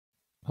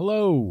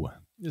Hello,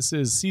 this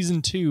is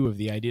season 2 of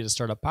the Idea to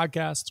Startup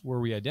podcast, where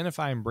we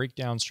identify and break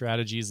down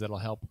strategies that'll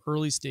help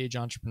early stage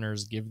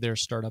entrepreneurs give their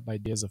startup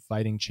ideas a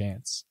fighting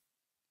chance.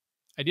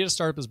 Idea to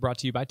Startup is brought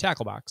to you by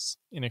Tacklebox,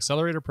 an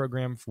accelerator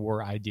program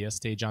for idea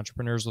stage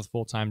entrepreneurs with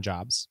full-time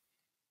jobs.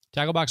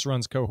 Tacklebox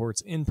runs cohorts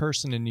in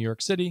person in New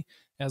York City,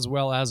 as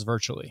well as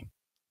virtually.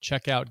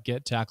 Check out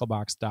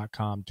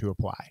gettacklebox.com to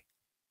apply.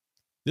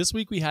 This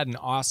week, we had an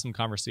awesome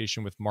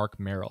conversation with Marc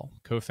Merrill,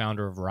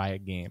 co-founder of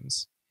Riot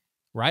Games.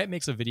 Riot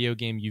makes a video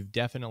game you've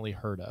definitely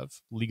heard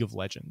of, League of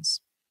Legends.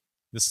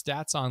 The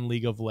stats on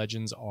League of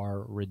Legends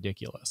are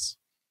ridiculous.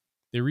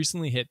 They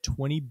recently hit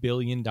 $20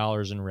 billion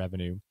in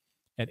revenue.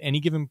 At any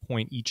given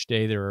point each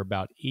day, there are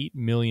about 8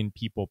 million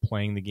people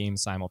playing the game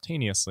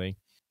simultaneously.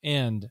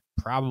 And,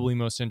 probably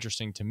most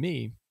interesting to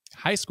me,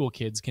 high school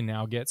kids can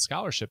now get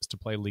scholarships to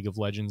play League of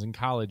Legends in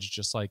college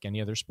just like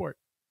any other sport.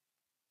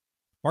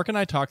 Marc and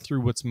I talked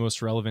through what's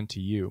most relevant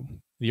to you,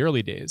 the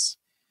early days.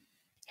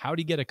 How did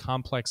he get a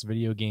complex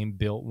video game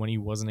built when he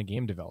wasn't a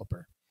game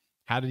developer?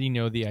 How did he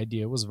know the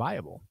idea was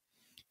viable?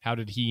 How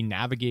did he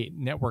navigate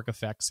network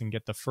effects and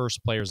get the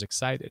first players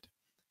excited?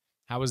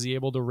 How was he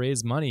able to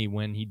raise money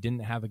when he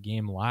didn't have a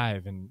game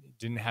live and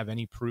didn't have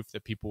any proof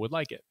that people would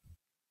like it?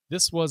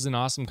 This was an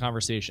awesome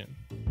conversation.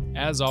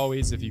 As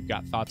always, if you've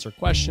got thoughts or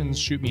questions,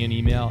 shoot me an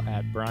email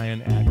at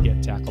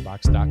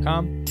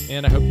brian@gettacklebox.com,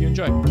 and I hope you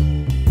enjoy.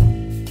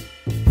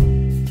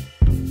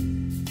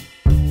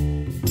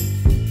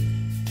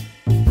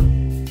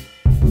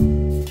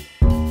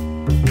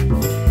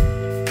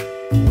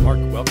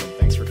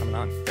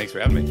 Thanks for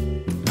having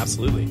me.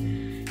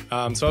 Absolutely.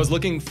 So I was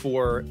looking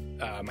for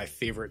my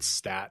favorite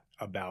stat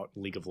about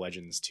League of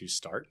Legends to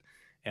start,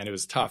 and it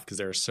was tough because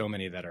there are so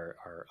many that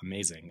are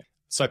amazing.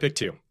 So I picked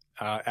two.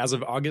 As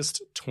of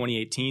August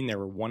 2018, there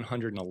were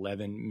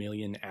 111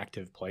 million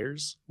active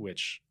players,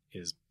 which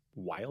is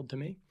wild to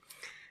me.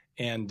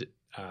 And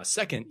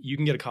second, you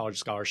can get a college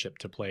scholarship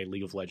to play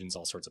League of Legends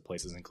all sorts of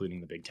places,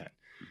 including the Big Ten.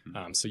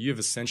 Mm-hmm. So you have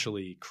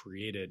essentially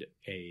created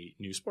a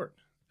new sport,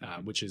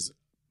 which is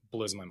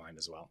blows my mind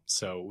as well.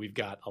 So we've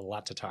got a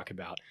lot to talk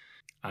about.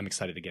 I'm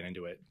excited to get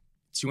into it.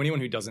 To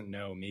anyone who doesn't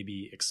know,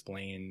 maybe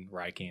explain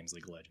Riot Games,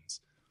 League of Legends.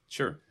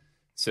 Sure.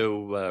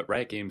 So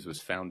Riot Games was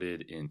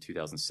founded in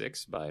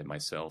 2006 by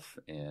myself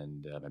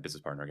and my business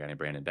partner, a guy named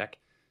Brandon Beck.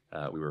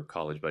 We were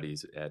college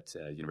buddies at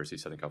University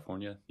of Southern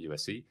California,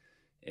 USC.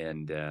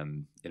 And,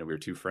 we were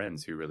two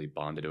friends who really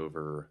bonded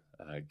over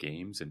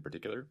games in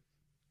particular.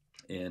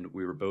 And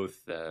we were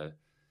both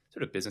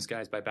sort of business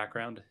guys by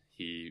background.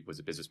 He was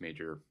a business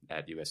major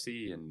at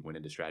USC and went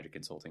into strategy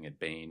consulting at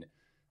Bain.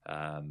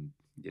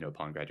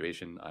 Upon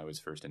graduation, I was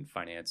first in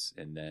finance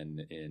and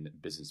then in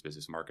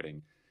business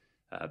marketing.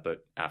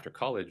 But after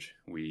college,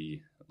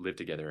 we lived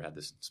together, had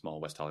this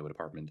small West Hollywood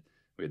apartment.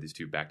 We had these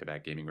two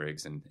back-to-back gaming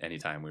rigs, and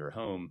anytime we were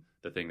home,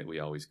 the thing that we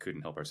always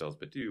couldn't help ourselves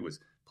but do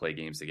was play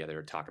games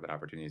together, talk about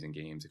opportunities in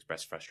games,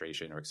 express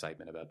frustration or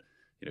excitement about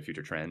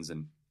future trends.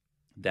 And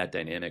that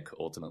dynamic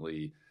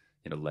ultimately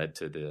led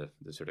to the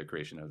sort of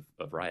creation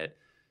of Riot.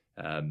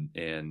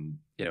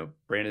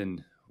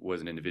 Brandon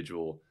was an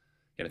individual,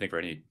 and I think for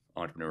any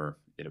entrepreneur,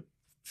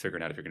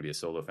 figuring out if you're going to be a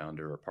solo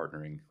founder or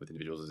partnering with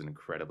individuals is an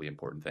incredibly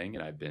important thing.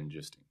 And I've been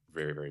just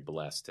very, very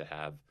blessed to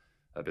have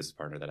a business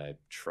partner that I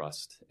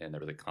trust and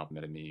that really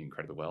complemented me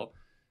incredibly well.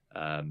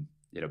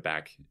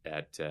 Back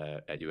at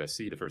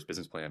USC, the first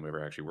business plan we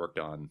ever actually worked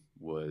on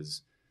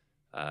was,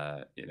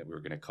 we're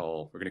going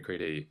to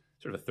create a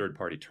sort of a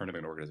third-party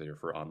tournament organizer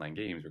for online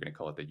games. We're going to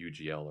call it the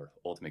UGL, or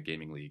Ultimate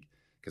Gaming League,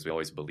 because we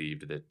always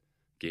believed that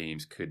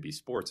games could be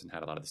sports and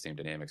had a lot of the same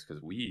dynamics,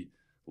 because we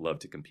love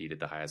to compete at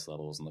the highest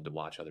levels and love to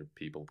watch other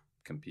people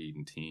compete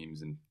in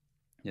teams, and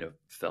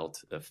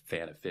felt a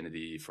fan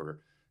affinity for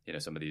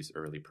some of these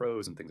early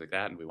pros and things like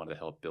that, and we wanted to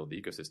help build the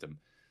ecosystem.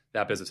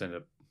 That business ended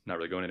up not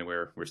really going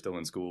anywhere. We're still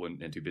in school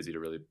and too busy to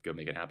really go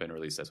make it happen, or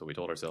at least that's what we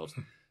told ourselves.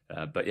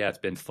 But yeah, it's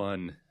been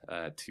fun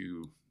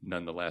to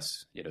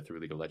nonetheless, through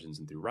League of Legends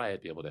and through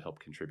Riot, be able to help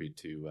contribute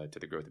to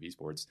the growth of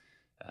esports,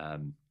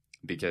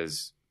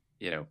 because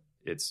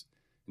it's,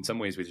 in some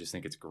ways, we just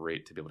think it's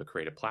great to be able to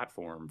create a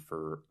platform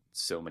for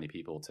so many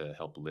people to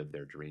help live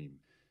their dream.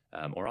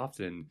 Or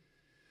often,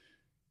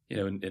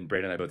 and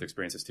Brandon and I both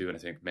experience this too, and I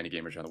think many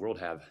gamers around the world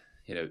have,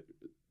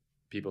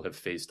 people have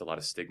faced a lot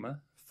of stigma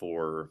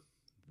for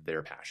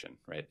their passion,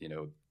 right?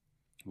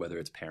 Whether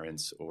it's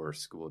parents or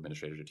school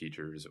administrators or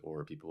teachers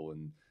or people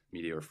in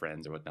media or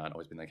friends or whatnot,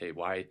 always been like, hey,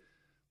 why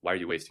are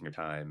you wasting your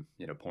time,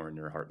 pouring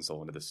your heart and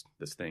soul into this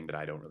thing that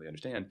I don't really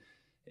understand?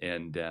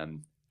 And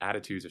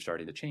attitudes are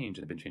starting to change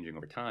and have been changing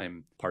over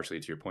time, partially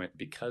to your point,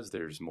 because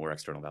there's more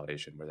external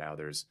validation, where now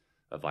there's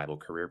a viable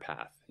career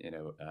path,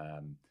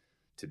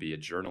 to be a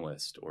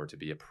journalist or to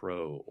be a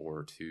pro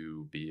or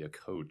to be a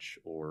coach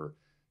or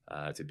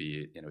to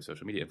be, a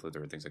social media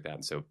influencer and things like that.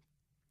 And so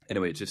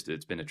anyway,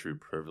 it's been a true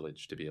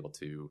privilege to be able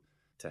to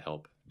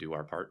help do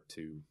our part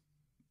to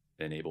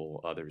enable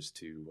others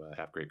to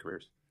have great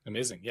careers.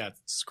 Amazing. Yeah,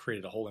 it's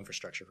created a whole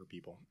infrastructure for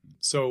people.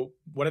 So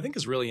what I think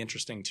is really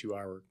interesting to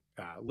our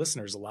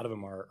listeners, a lot of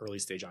them are early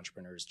stage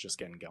entrepreneurs just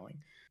getting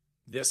going.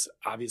 this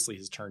obviously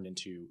has turned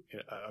into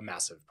a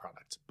massive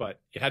product, but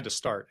it had to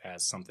start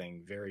as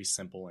something very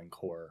simple and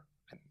core,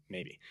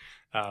 maybe.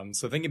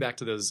 So thinking back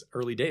to those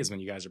early days when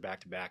you guys are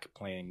back to back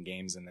playing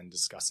games and then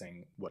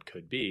discussing what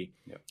could be,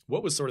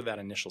 what was sort of that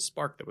initial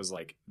spark that was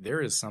like,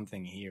 there is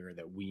something here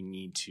that we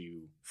need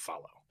to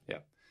follow?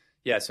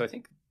 Yeah. So I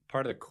think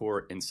part of the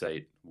core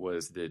insight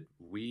was that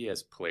we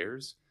as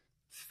players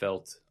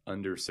felt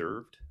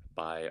underserved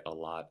by a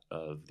lot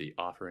of the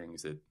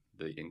offerings that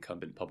the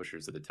incumbent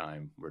publishers at the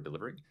time were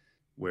delivering,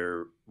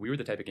 where we were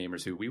the type of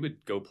gamers who we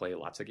would go play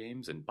lots of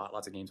games and bought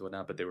lots of games and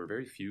whatnot, but there were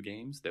very few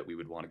games that we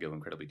would want to go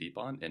incredibly deep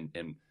on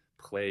and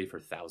play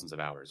for thousands of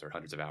hours or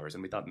hundreds of hours.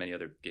 And we thought many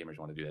other gamers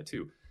want to do that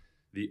too.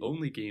 The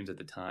only games at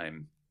the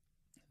time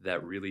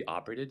that really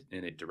operated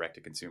in a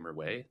direct-to-consumer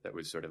way that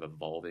was sort of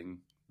evolving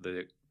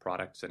the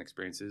products and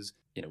experiences,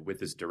 with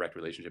this direct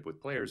relationship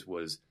with players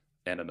was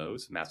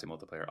MMOs, massive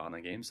multiplayer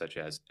online games such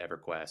as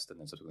EverQuest and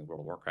then subsequently World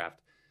of Warcraft,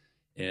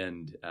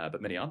 and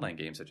but many online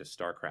games such as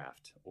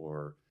StarCraft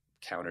or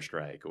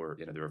Counter-Strike, or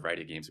there were a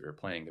variety of games that we were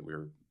playing that we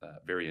were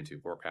very into,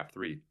 Warcraft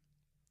 3,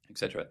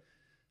 etc.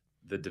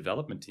 The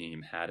development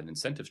team had an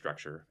incentive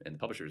structure and the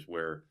publishers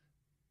where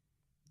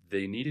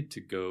they needed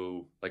to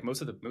go, like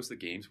most of the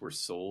games were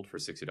sold for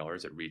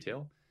 $60 at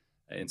retail.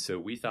 And so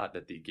we thought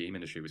that the game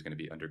industry was going to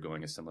be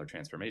undergoing a similar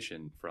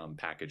transformation from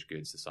packaged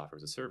goods to software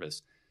as a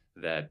service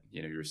that,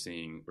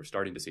 we're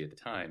starting to see at the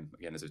time.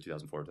 Again, this is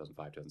 2004,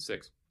 2005,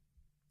 2006,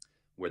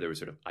 where there was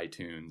sort of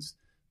iTunes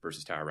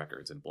versus Tower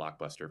Records and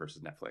Blockbuster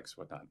versus Netflix,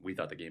 whatnot. We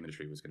thought the game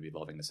industry was going to be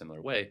evolving in a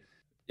similar way.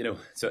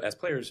 So as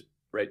players,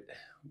 right,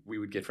 we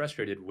would get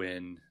frustrated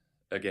when,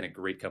 again, a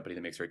great company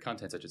that makes great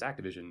content such as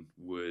Activision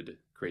would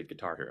create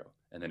Guitar Hero,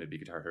 and then it'd be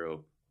Guitar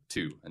Hero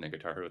 2, and then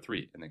Guitar Hero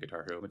 3, and then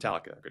Guitar Hero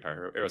Metallica, Guitar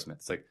Hero Aerosmith.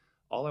 It's like,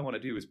 all I want to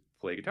do is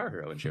play Guitar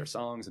Hero and share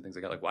songs and things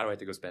like that. Like, why do I have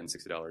to go spend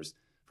 $60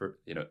 for,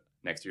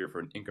 next year for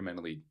an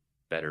incrementally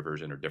better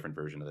version or different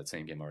version of that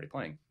same game I'm already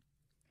playing?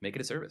 Make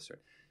it a service, right?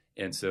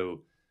 And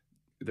so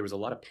there was a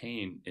lot of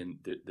pain in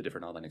the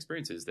different online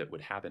experiences that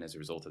would happen as a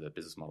result of the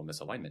business model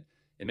misalignment.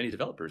 And many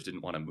developers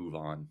didn't want to move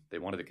on. They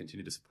wanted to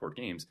continue to support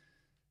games.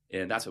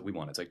 And that's what we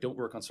want. It's like, don't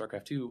work on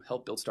StarCraft 2,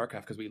 help build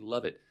StarCraft because we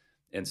love it.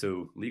 And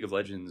so League of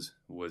Legends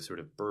was sort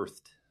of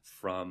birthed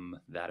from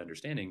that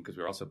understanding, because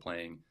we were also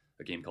playing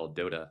a game called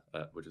Dota,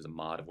 which is a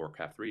mod of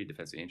Warcraft 3,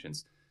 Defense of the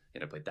Ancients.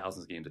 And I played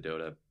thousands of games of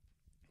Dota,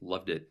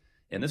 loved it.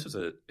 And this was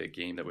a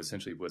game that was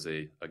essentially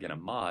a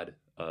mod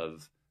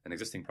of an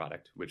existing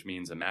product, which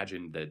means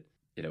imagine that,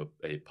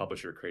 a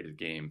publisher created a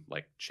game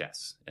like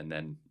chess, and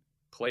then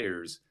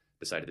players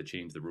decided to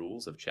change the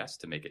rules of chess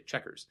to make it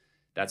checkers.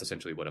 That's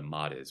essentially what a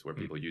mod is, where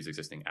people use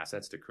existing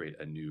assets to create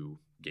a new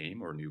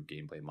game or a new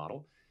gameplay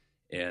model.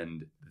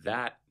 And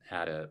that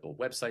had a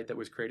website that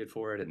was created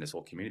for it, and this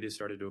whole community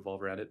started to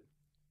evolve around it.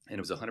 And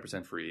it was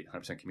 100% free,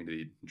 100%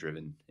 community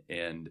driven,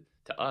 and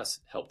to us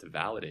helped to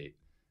validate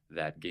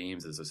that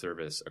games as a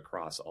service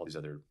across all these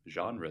other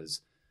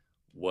genres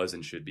was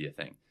and should be a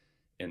thing.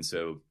 And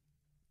so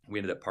we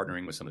ended up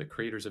partnering with some of the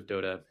creators of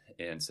Dota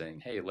and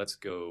saying, hey, let's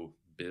go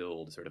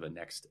build sort of a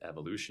next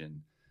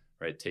evolution,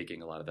 right?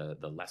 Taking a lot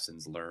of the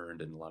lessons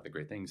learned and a lot of the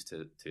great things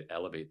to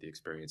elevate the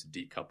experience,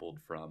 decoupled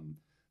from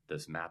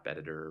this map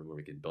editor where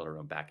we can build our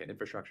own backend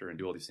infrastructure and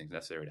do all these things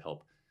necessary to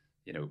help,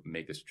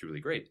 make this truly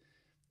great.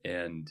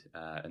 And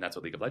that's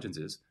what League of Legends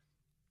is,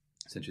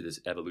 essentially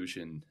this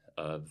evolution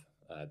of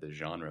the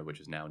genre, which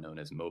is now known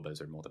as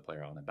MOBAs, or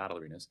multiplayer online battle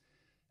arenas.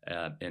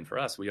 And for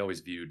us, we always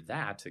viewed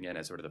that, again,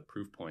 as sort of the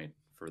proof point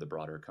for the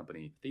broader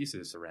company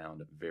thesis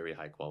around very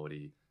high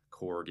quality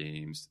core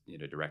games,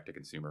 direct to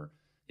consumer,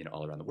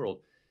 all around the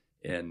world.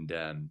 And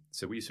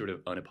so we sort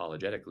of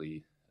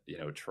unapologetically,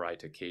 try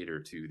to cater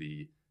to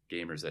the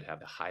gamers that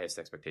have the highest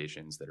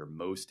expectations, that are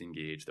most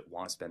engaged, that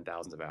want to spend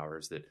thousands of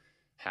hours, that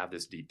have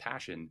this deep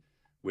passion,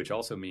 which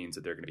also means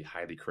that they're going to be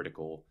highly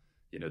critical.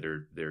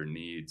 Their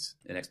needs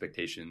and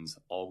expectations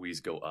always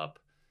go up.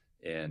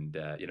 And,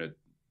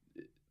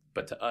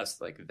 but to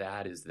us, like,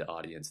 that is the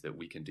audience that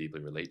we can deeply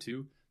relate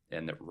to,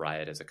 and that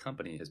Riot as a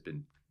company has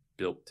been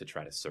built to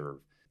try to serve.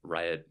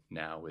 Riot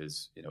now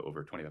is,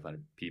 over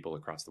 2,500 people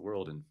across the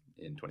world and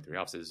in 23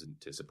 offices, and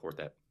to support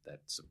that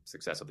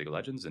success of League of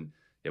Legends. And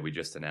we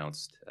just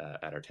announced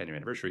at our 10-year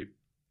anniversary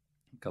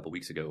a couple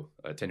weeks ago,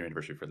 a 10-year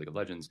anniversary for League of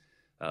Legends,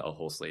 a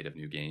whole slate of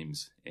new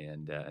games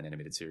and an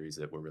animated series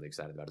that we're really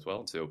excited about as well.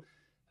 And so,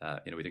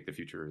 we think the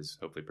future is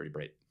hopefully pretty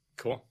bright.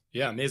 Cool.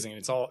 Yeah, amazing. And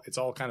it's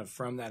all kind of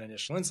from that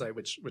initial insight,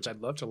 which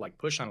I'd love to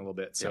push on a little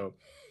bit. So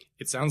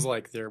It sounds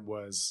like there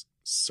was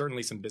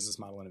certainly some business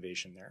model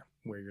innovation there,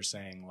 where you're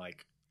saying,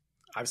 like,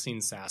 I've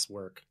seen SaaS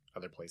work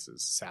other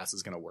places. SaaS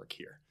is going to work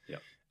here.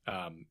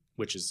 Yeah.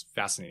 Which is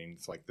fascinating.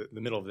 It's like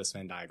the middle of this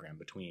Venn diagram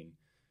between,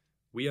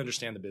 we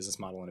understand the business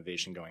model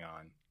innovation going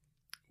on.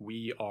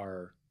 We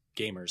are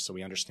gamers, so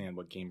we understand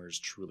what gamers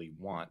truly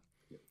want.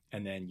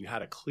 And then you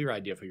had a clear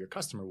idea of who your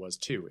customer was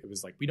too. It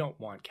was like, we don't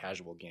want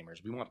casual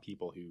gamers. We want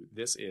people who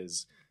this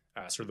is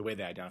sort of the way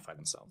they identify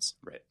themselves.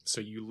 Right. So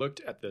you looked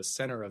at the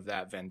center of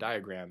that Venn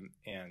diagram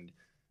and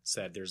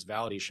said there's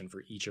validation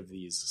for each of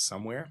these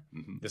somewhere.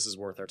 Mm-hmm. This is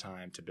worth our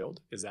time to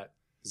build. Is that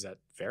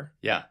fair?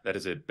 Yeah, that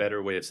is a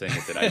better way of saying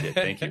it than I did.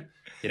 Thank you.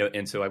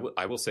 And so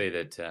I will say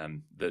that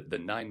the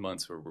 9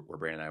 months where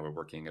Brandon and I were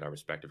working at our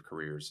respective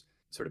careers,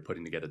 sort of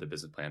putting together the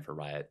business plan for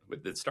Riot,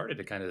 it started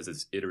to kind of as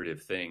this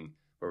iterative thing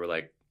where we're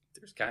like,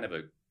 there's kind of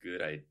a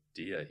good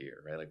idea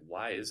here, right? Like,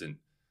 why isn't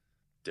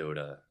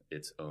Dota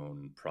its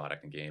own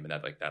product and game? And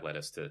that led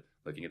us to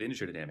looking at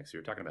industry dynamics you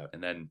were talking about,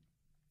 and then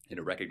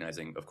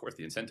recognizing, of course,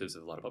 the incentives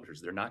of a lot of publishers.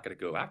 They're not going to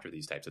go after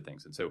these types of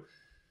things, and so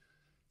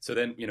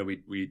then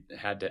we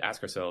had to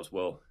ask ourselves,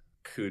 well,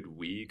 could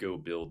we go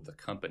build the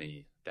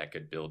company that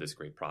could build this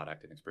great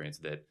product and experience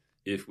that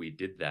if we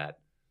did that,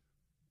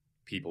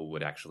 people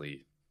would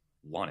actually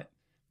want it?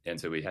 And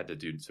so we had to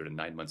do sort of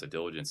 9 months of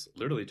diligence,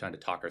 literally trying to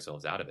talk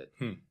ourselves out of it.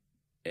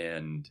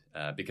 And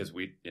because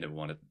we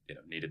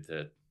needed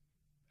to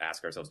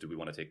ask ourselves, do we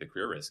want to take the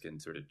career risk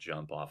and sort of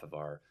jump off of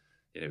our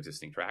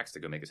existing tracks to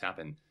go make this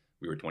happen?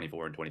 We were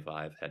 24 and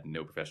 25, had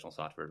no professional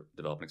software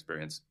development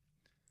experience.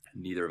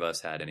 Neither of us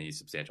had any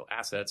substantial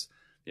assets,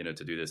 to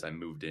do this. I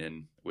moved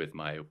in with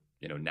my,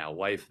 now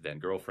wife, then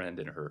girlfriend,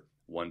 in her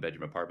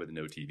 1-bedroom apartment with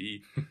no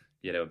TV,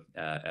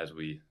 as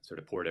we sort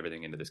of poured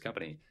everything into this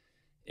company.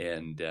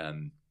 And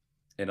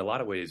in a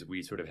lot of ways,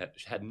 we sort of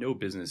had no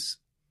business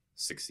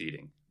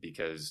succeeding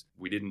because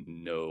we didn't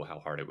know how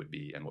hard it would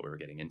be and what we were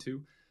getting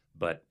into.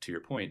 But to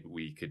your point,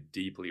 we could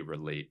deeply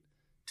relate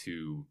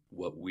to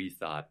what we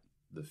thought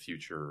the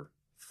future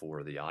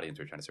for the audience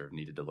we were trying to serve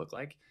needed to look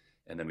like.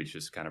 And then we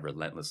just kind of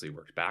relentlessly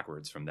worked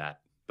backwards from that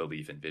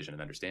belief and vision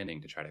and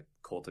understanding to try to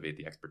cultivate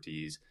the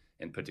expertise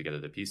and put together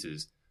the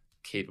pieces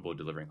capable of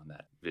delivering on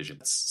that vision.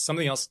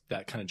 Something else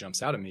that kind of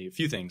jumps out at me, a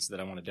few things that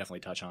I want to definitely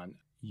touch on.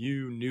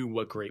 You knew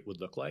what great would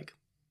look like,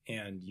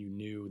 and you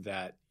knew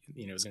that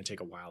it was going to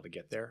take a while to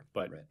get there.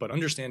 But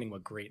understanding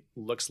what great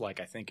looks like,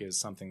 I think, is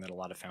something that a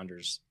lot of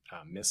founders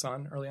miss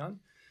on early on.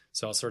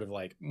 So I'll sort of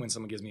like, when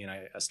someone gives me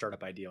a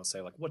startup idea, I'll say,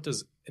 like, what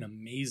does an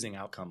amazing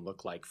outcome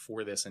look like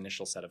for this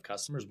initial set of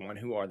customers? One,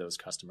 who are those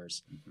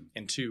customers? Mm-hmm.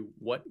 And two,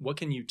 what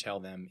can you tell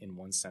them in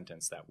one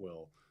sentence that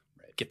will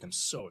get them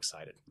so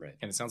excited? Right.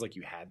 And it sounds like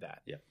you had that.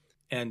 Yeah.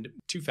 And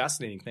two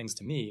fascinating things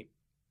to me,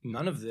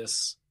 none of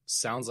this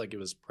sounds like it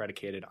was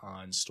predicated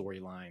on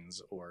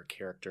storylines or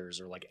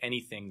characters or like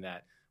anything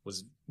that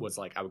was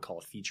like, I would call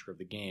a feature of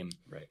the game.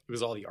 Right. It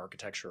was all the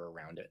architecture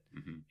around it,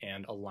 mm-hmm.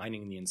 and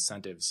aligning the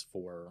incentives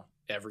for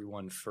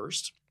everyone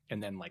first,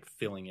 and then like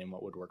filling in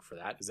what would work for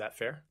that. Is that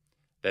fair?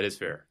 That is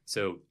fair.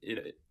 So,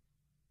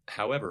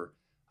 however,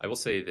 I will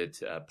say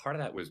that part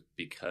of that was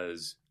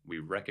because we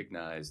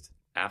recognized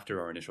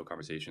after our initial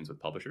conversations with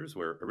publishers,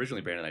 where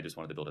originally Brandon and I just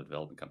wanted to build a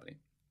development company.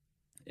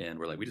 And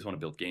we're like, we just want to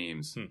build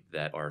games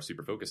that are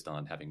super focused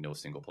on having no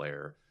single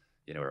player,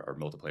 or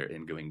multiplayer,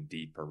 and going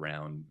deep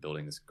around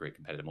building this great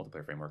competitive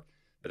multiplayer framework.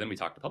 But then we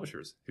talk to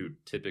publishers who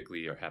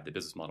typically have the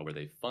business model where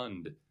they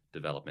fund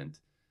development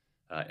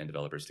and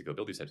developers to go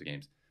build these types of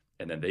games,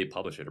 and then they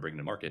publish it or bring it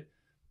to market.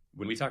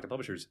 When we talk to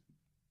publishers,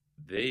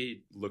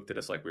 they looked at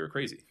us like we were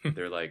crazy.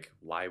 They're like,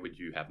 why would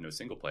you have no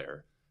single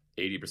player?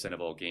 80%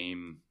 of all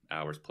game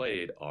hours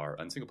played are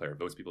unsingle player.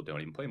 Most people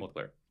don't even play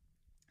multiplayer.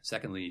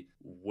 Secondly,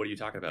 what are you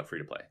talking about free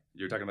to play?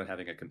 You're talking about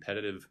having a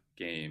competitive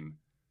game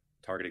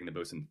targeting the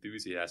most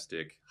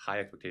enthusiastic, high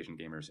expectation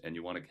gamers, and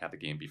you want to have the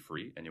game be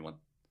free, and you want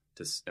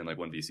to, and like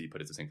one VC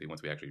put it succinctly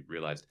once we actually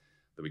realized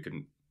that we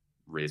couldn't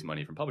raise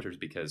money from publishers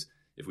because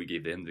if we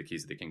gave them the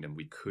keys to the kingdom,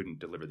 we couldn't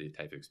deliver the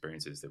type of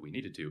experiences that we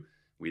needed to.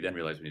 We then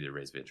realized we needed to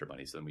raise venture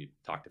money. So then we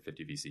talked to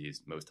 50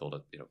 VCs. Most told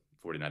us,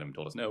 49 of them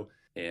told us no.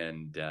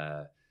 And,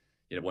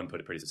 one put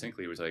it pretty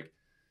succinctly. It was like,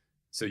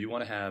 so you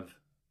want to have a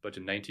bunch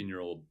of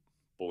 19-year-old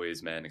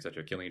boys, men, et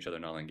cetera, killing each other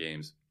in online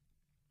games.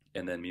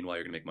 And then meanwhile,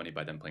 you're going to make money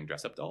by them playing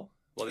dress up doll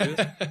while they do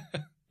this.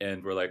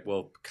 And we're like,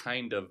 well,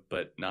 kind of,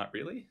 but not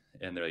really.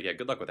 And they're like, yeah,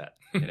 good luck with that.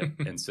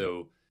 And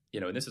so,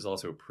 and this is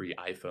also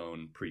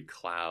pre-iPhone,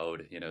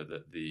 pre-cloud,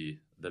 the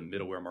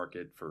middleware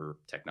market for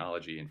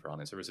technology and for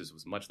online services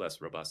was much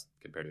less robust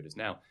compared to it is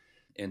now.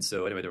 And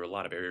so anyway, there were a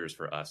lot of barriers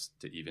for us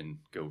to even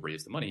go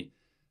raise the money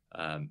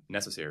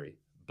necessary.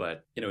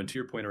 But, and to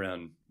your point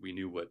around, we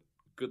knew what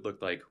good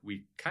looked like.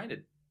 We kind of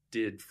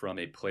did from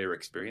a player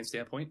experience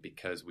standpoint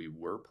because we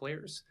were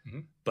players,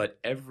 but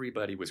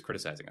everybody was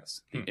criticizing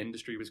us. The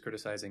industry was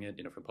criticizing it,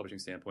 from a publishing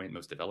standpoint.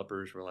 Most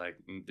developers were like,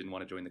 didn't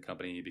want to join the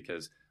company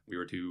because we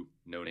were two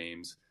no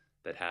names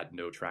that had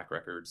no track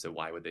record. So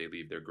why would they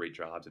leave their great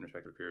jobs and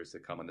respective careers to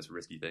come on this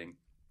risky thing?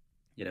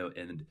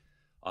 And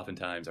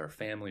oftentimes our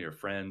family or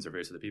friends or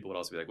various other people would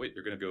also be like, wait,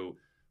 you're going to go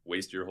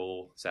waste your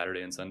whole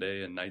Saturday and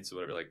Sunday and nights or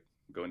whatever, like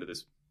go into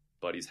this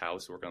buddy's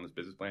house, work on this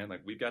business plan.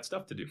 Like we've got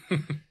stuff to do.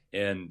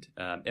 And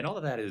all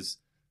of that it's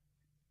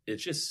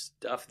just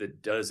stuff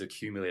that does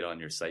accumulate on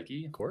your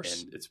psyche. Of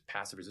course. And it's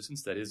passive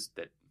resistance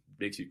that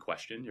makes you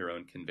question your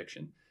own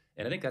conviction.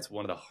 And I think that's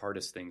one of the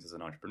hardest things as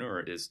an entrepreneur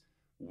is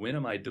when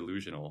am I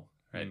delusional,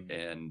 right?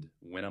 And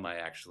when am I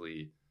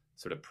actually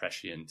sort of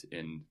prescient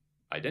in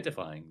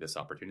identifying this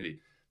opportunity?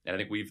 And I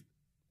think we've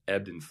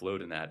ebbed and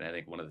flowed in that. And I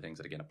think one of the things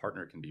that, again, a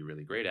partner can be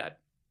really great at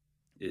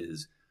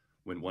is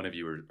when one of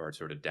you are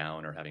sort of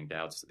down or having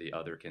doubts, the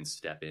other can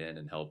step in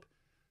and help,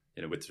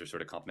 with their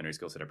sort of complementary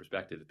skill set or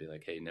perspective, be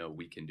like, hey, no,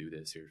 we can do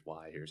this. Here's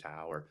why, here's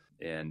how.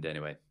 And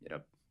anyway,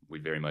 we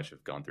very much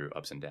have gone through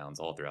ups and downs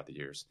all throughout the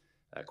years,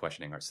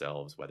 questioning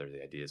ourselves, whether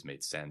the ideas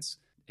made sense.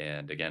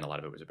 And again, a lot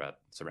of it was about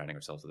surrounding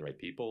ourselves with the right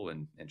people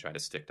and trying to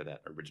stick to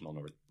that original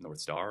North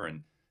Star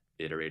and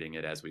iterating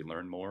it as we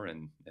learn more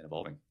and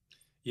evolving.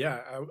 Yeah,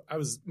 I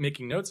was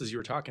making notes as you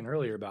were talking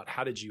earlier about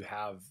how did you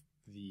have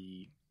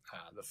the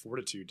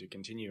fortitude to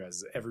continue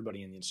as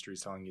everybody in the industry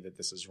is telling you that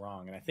this is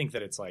wrong. And I think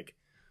that it's like,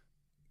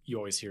 you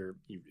always hear,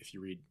 if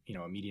you read,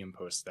 a Medium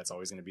post, that's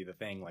always going to be the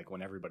thing. Like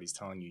when everybody's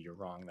telling you you're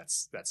wrong,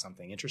 that's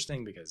something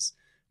interesting, because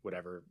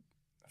whatever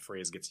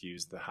phrase gets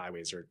used, the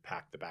highways are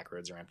packed, the back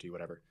roads are empty,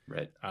 whatever.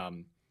 Right.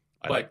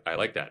 I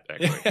like that,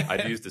 actually.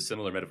 I've used a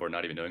similar metaphor,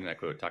 not even knowing that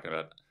quote, talking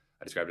about,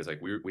 I described it as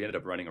like, we ended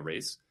up running a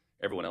race.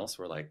 Everyone else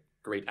were like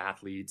great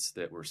athletes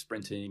that were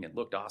sprinting and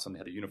looked awesome,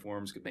 had the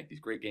uniforms, could make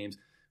these great games.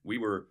 We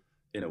were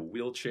in a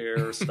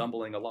wheelchair,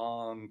 stumbling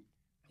along,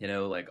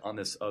 like on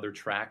this other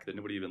track that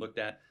nobody even looked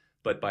at.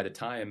 But by the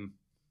time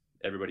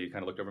everybody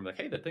kind of looked over and like,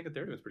 hey, the thing that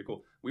they're doing is pretty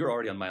cool. We were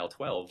already on mile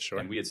 12, sure.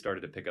 And we had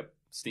started to pick up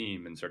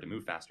steam and start to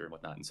move faster and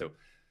whatnot. And so,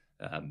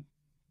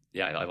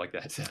 I like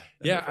that.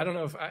 Yeah, I don't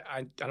know if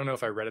I don't know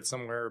if I read it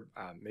somewhere.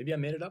 Maybe I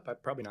made it up.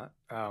 Probably not.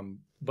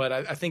 But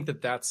I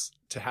think that's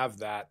to have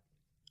that,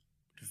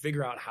 to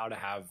figure out how to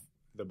have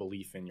the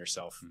belief in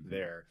yourself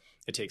there.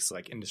 It takes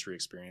like industry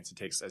experience. It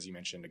takes, as you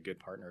mentioned, a good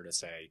partner to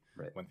say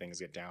when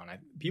things get down.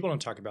 People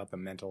don't talk about the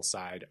mental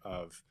side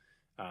of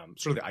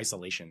sort of the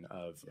isolation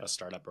of a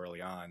startup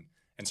early on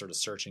and sort of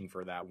searching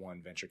for that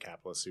one venture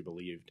capitalist who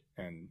believed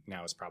and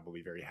now is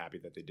probably very happy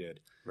that they did.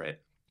 Right.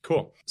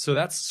 Cool. So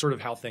that's sort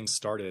of how things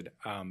started.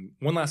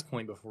 One last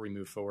point before we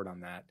move forward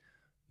on that.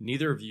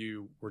 Neither of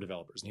you were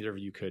developers. Neither of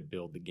you could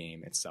build the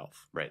game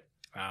itself. Right.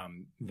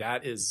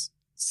 That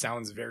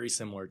sounds very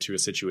similar to a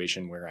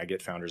situation where I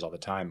get founders all the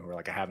time who are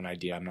like, I have an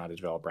idea. I'm not a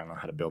developer. I don't know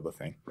how to build the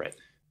thing. Right.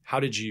 How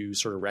did you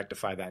sort of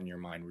rectify that in your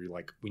mind? Were you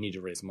like, we need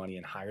to raise money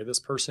and hire this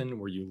person?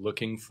 Were you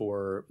looking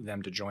for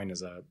them to join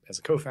as a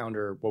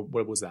co-founder?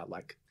 What was that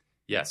like?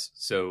 Yes.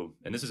 So,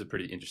 and this is a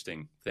pretty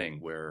interesting thing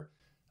where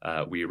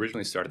we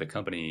originally started the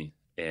company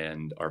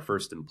and our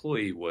first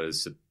employee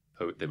was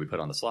that we put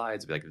on the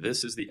slides, be like,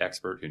 this is the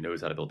expert who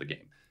knows how to build the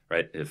game,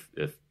 right? If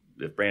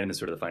Brandon is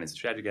sort of the finance and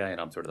strategy guy and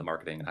I'm sort of the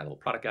marketing and high level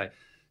product guy,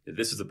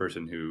 this is the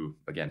person who,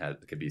 again,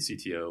 could be a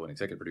CTO, an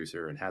executive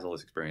producer, and has all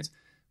this experience.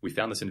 We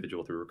found this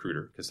individual through a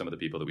recruiter because some of the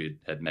people that we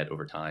had met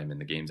over time in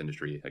the games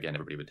industry, again,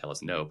 everybody would tell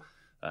us no,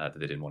 that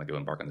they didn't want to go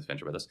embark on this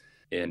venture with us.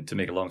 And to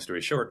make a long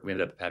story short, we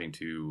ended up having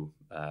to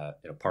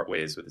part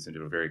ways with this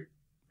individual very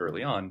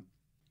early on.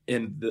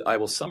 And I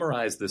will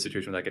summarize the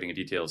situation without getting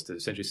into details to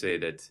essentially say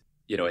that,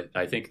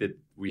 I think that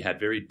we had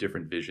very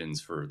different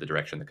visions for the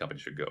direction the company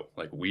should go.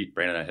 Like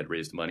Brandon and I had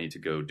raised money to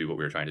go do what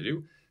we were trying to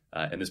do.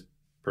 And this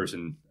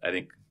person, I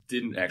think,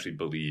 didn't actually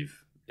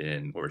believe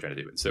in what we're trying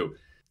to do. And so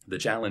the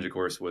challenge, of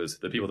course, was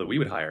the people that we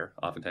would hire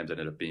oftentimes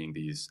ended up being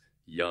these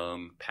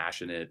young,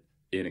 passionate,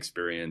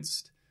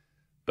 inexperienced,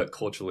 but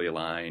culturally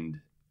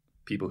aligned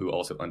people who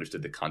also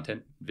understood the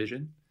content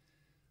vision.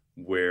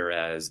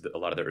 Whereas a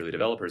lot of the early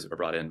developers that were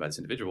brought in by this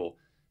individual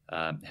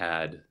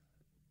had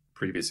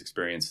previous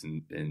experience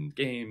in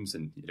games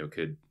and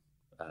could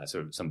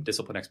sort of some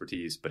discipline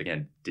expertise, but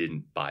again,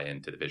 didn't buy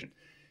into the vision.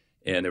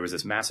 And there was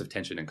this massive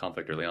tension and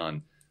conflict early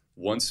on.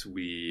 Once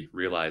we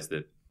realized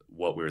that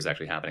what was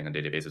actually happening on a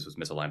daily basis was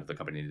misaligned with the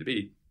company needed to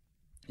be,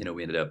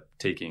 we ended up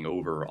taking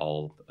over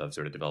all of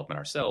sort of development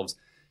ourselves.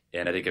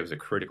 And I think it was a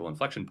critical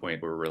inflection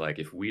point where we're like,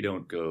 if we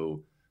don't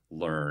go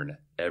learn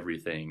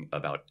everything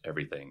about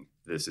everything,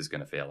 this is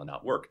going to fail and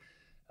not work.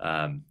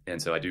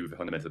 And so I do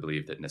fundamentally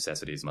believe that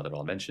necessity is the mother of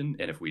all invention.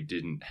 And if we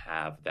didn't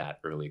have that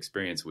early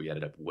experience, we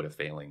ended up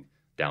failing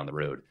down the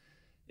road.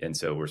 And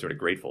so we're sort of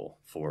grateful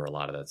for a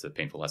lot of that's the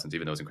painful lessons,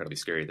 even though it was incredibly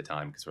scary at the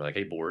time, because we're like,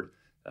 hey, board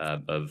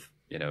of,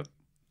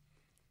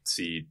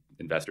 seed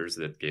investors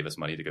that gave us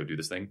money to go do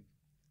this thing.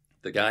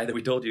 The guy that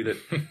we told you that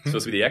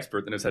supposed to be the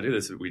expert that knows how to do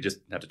this, we just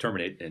have to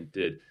terminate and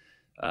did.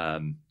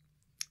 And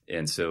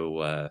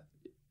so,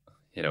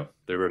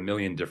 there were a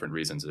million different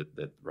reasons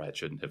that Riot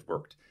shouldn't have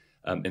worked.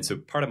 And so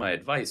part of my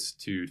advice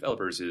to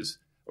developers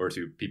or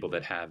to people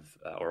that have,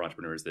 or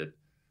entrepreneurs that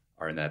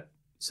are in that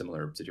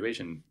similar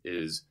situation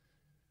is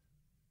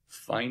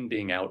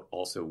finding out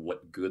also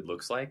what good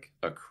looks like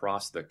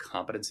across the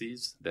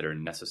competencies that are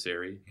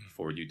necessary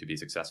for you to be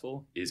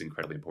successful is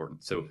incredibly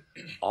important. So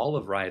all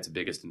of Riot's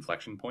biggest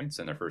inflection points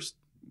in their first,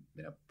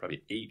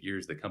 probably 8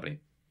 years of the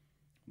company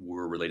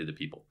were related to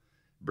people,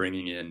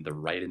 bringing in the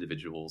right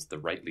individuals, the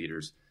right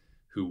leaders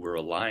who were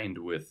aligned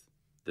with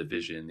the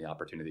vision, the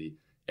opportunity,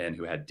 and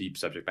who had deep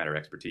subject matter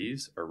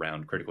expertise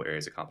around critical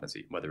areas of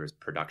competency, whether it's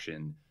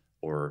production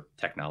or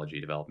technology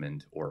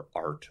development or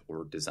art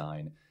or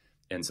design.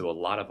 And so a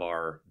lot of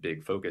our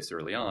big focus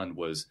early on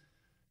was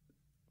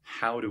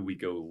how do we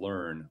go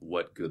learn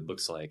what good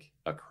looks like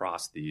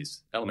across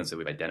these elements that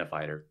we've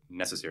identified are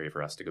necessary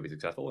for us to go be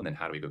successful? And then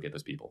how do we go get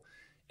those people?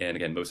 And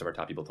again, most of our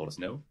top people told us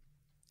no.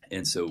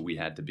 And so we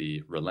had to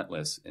be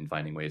relentless in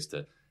finding ways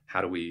to,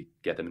 how do we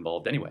get them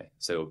involved anyway?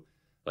 So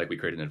like we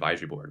created an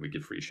advisory board. We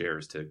give free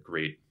shares to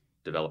great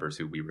developers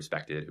who we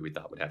respected, who we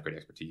thought would have great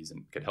expertise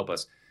and could help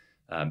us,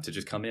 to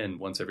just come in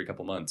once every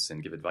couple months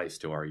and give advice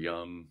to our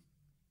young,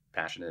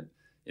 passionate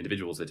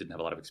individuals that didn't have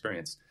a lot of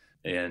experience.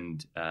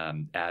 And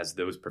as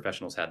those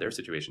professionals had their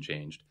situation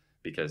changed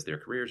because their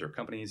careers or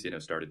companies,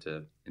 started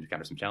to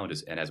encounter some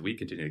challenges. And as we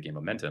continued to gain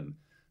momentum,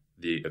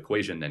 the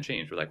equation then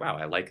changed. We're like, wow,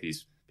 I like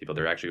these people.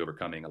 They're actually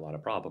overcoming a lot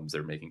of problems.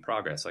 They're making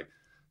progress. Like,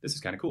 this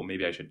is kind of cool.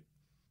 Maybe I should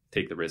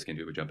take the risk and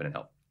jump in and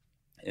help.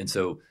 And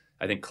so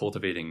I think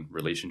cultivating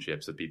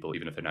relationships with people,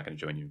 even if they're not going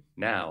to join you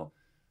now,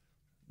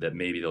 that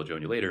maybe they'll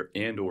join you later,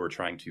 and or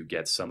trying to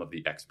get some of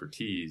the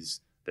expertise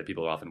that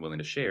people are often willing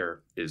to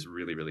share is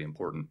really, really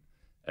important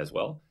as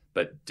well.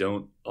 But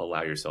don't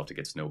allow yourself to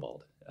get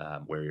snowballed,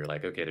 where you're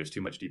like, okay, there's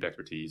too much deep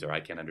expertise, or I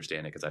can't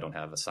understand it because I don't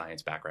have a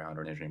science background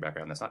or an engineering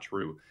background. That's not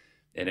true.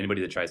 And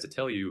anybody that tries to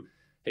tell you,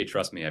 hey,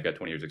 trust me, I've got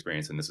 20 years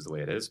experience and this is the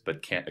way it is,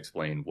 but can't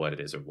explain what it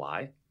is or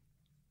why,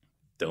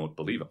 don't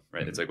believe them,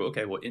 right? Mm-hmm. It's like, well,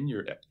 okay, well, in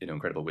your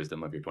incredible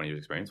wisdom of your 20 years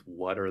experience,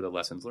 what are the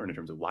lessons learned in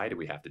terms of why do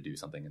we have to do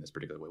something in this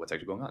particular way? What's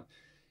actually going on?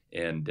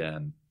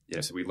 And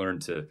so we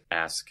learned to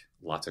ask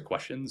lots of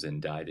questions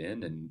and dive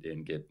in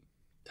and get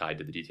tied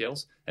to the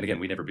details. And again,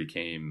 we never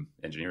became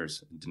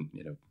engineers,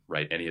 didn't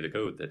write any of the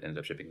code that ended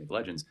up shipping League of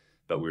Legends,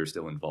 but we were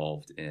still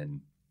involved in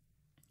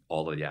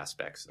all of the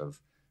aspects of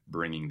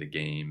bringing the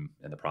game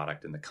and the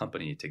product and the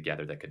company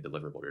together that could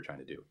deliver what we were trying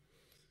to do.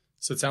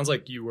 So it sounds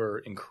like you were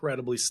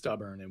incredibly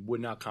stubborn and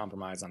would not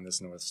compromise on this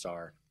North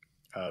Star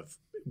of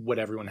what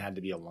everyone had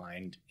to be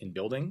aligned in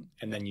building.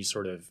 And then you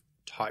sort of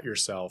taught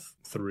yourself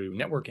through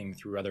networking,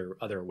 through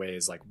other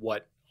ways, like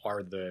what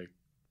are the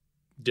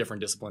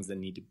different disciplines that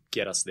need to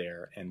get us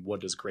there, and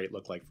what does great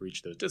look like for each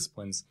of those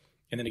disciplines.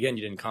 And then again,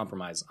 you didn't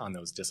compromise on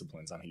those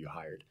disciplines, on who you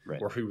hired,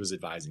 right, or who was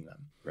advising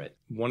them. Right.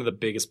 One of the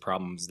biggest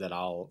problems that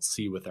I'll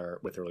see with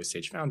early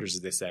stage founders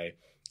is they say,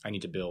 I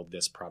need to build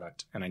this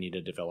product and I need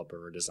a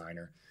developer or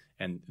designer.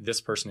 And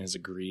this person has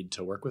agreed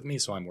to work with me,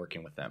 so I'm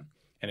working with them.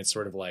 And it's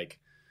sort of like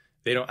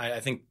I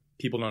think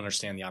people don't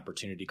understand the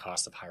opportunity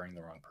cost of hiring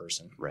the wrong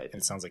person. Right.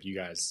 And it sounds like you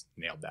guys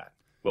nailed that.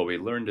 Well, we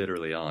learned it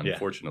early on,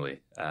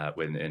 fortunately.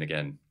 And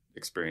again,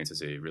 experience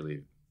is a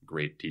really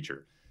great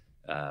teacher.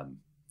 But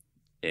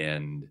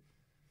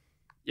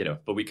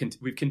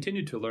we've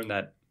continued to learn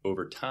that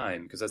over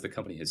time, because as the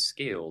company has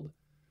scaled,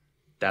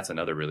 that's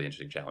another really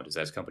interesting challenge. Is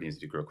as companies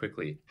do grow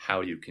quickly,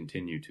 how do you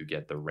continue to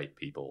get the right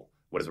people?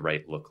 What does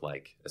right look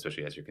like,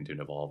 especially as you continue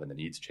to evolve and the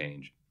needs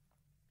change?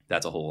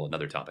 That's a whole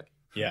another topic.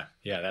 Yeah,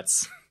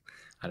 that's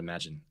I'd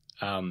imagine.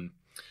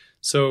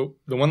 So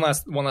the one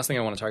last thing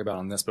I want to talk about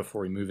on this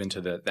before we move into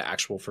the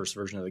actual first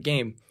version of the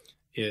game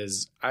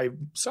is I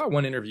saw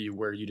one interview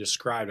where you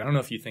described, I don't know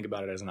if you think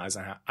about it as an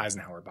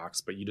Eisenhower box,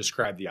 but you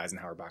described the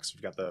Eisenhower box.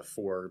 You've got the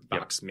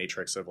 4-box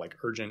matrix of like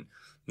urgent,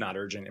 not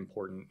urgent,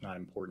 important, not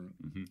important,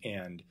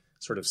 and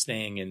sort of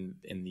staying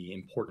in the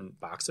important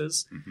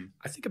boxes. Mm-hmm.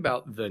 I think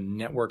about the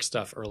network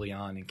stuff early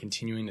on and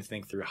continuing to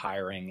think through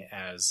hiring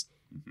as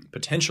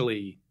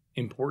potentially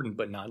important,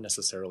 but not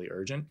necessarily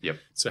urgent. Yep.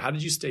 So how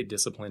did you stay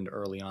disciplined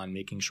early on,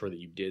 making sure that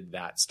you did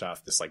that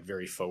stuff, this like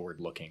very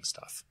forward-looking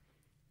stuff?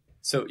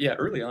 So yeah,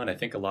 early on, I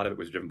think a lot of it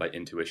was driven by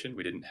intuition.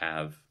 We didn't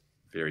have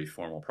very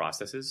formal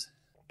processes,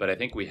 but I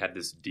think we had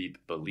this deep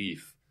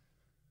belief,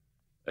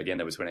 again,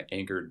 that was kind of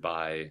anchored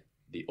by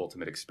the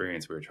ultimate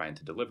experience we were trying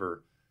to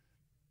deliver,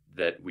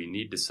 that we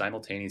need to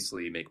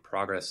simultaneously make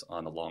progress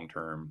on the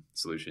long-term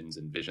solutions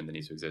and vision that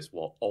needs to exist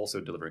while also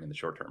delivering in the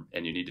short term.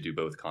 And you need to do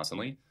both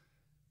constantly.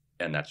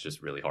 And that's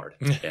just really hard.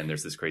 And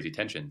there's this crazy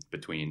tension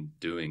between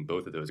doing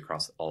both of those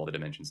across all the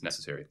dimensions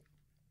necessary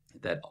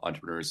that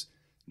entrepreneurs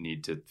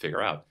need to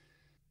figure out.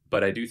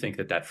 But I do think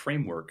that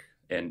framework,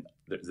 and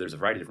there's a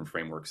variety of different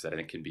frameworks that I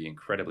think can be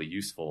incredibly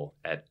useful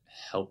at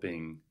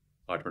helping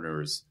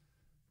entrepreneurs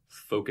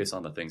focus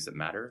on the things that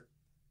matter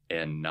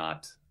and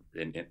not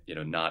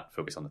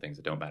focus on the things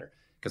that don't matter.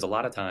 Because a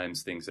lot of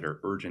times things that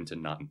are urgent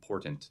and not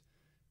important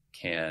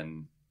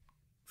can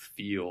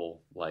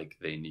feel like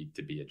they need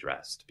to be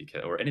addressed,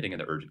 or anything in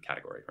the urgent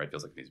category, right?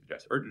 Feels like it needs to be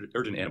addressed.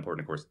 Urgent and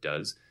important, of course,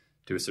 does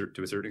to a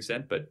certain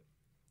extent. But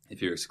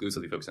if you're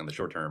exclusively focused on the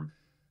short term,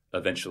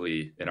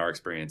 eventually, in our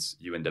experience,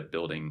 you end up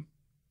building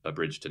a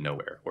bridge to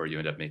nowhere, or you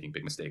end up making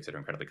big mistakes that are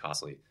incredibly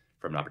costly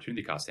from an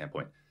opportunity cost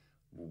standpoint.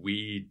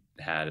 We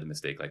had a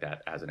mistake like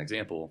that as an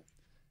example.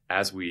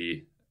 As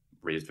we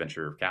raised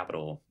venture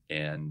capital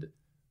and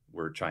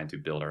we're trying to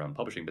build our own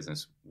publishing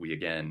business, we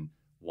again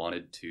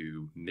wanted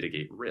to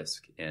mitigate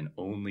risk and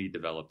only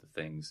develop the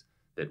things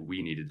that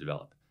we needed to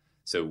develop.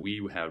 So we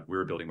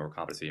were building more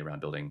competency around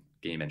building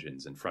game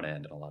engines and front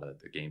end and a lot of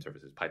the game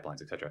services,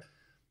 pipelines, etc.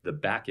 The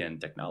back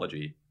end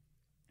technology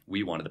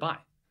we wanted to buy,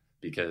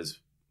 because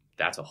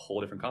that's a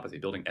whole different competency.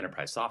 Building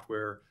enterprise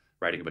software,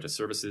 writing a bunch of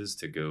services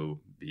to go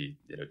be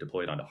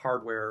deployed onto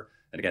hardware.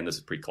 And again, this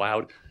is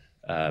pre-cloud,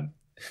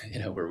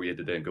 where we had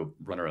to then go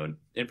run our own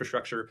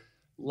infrastructure.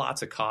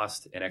 Lots of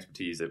cost and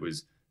expertise that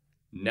was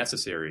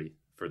necessary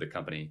for the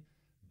company,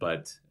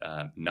 but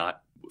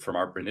not from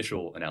our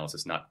initial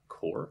analysis, not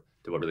core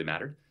to what really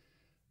mattered.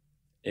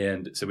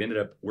 And so we ended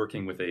up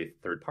working with a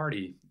third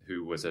party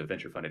who was a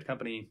venture funded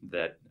company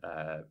that,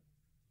 a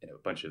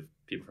bunch of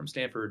people from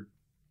Stanford,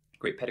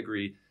 great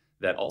pedigree,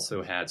 that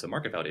also had some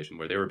market validation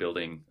where they were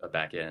building a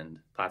back-end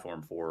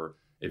platform for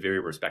a very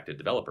respected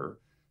developer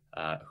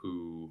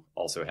who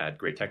also had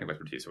great technical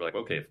expertise. So we're like,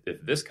 okay,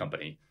 if this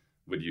company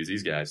would use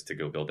these guys to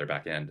go build their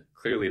back-end,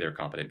 clearly they're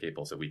competent and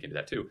capable, so we can do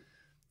that too.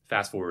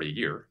 Fast forward a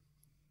year,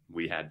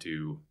 we had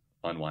to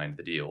unwind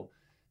the deal,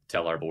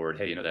 tell our board,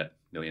 hey, that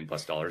 $1 million+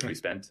 we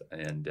spent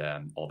and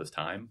all this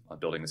time on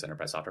building this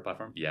enterprise software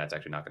platform, it's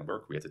actually not going to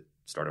work. We had to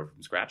start over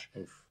from scratch.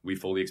 Oof. We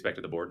fully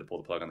expected the board to pull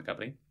the plug on the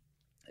company.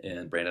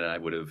 And Brandon and I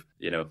would have,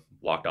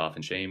 walked off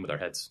in shame with our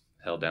heads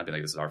held down, being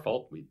like, this is our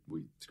fault. We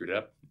screwed it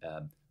up.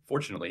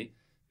 Fortunately,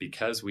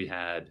 because we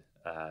had,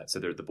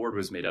 the board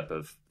was made up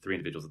of 3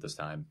 individuals at this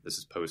time. This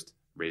is post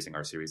raising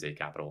our Series A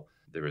capital.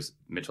 There was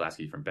Mitch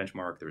Lasky from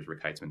Benchmark. There was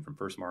Rick Heitzman from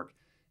FirstMark.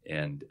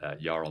 And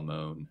Jarl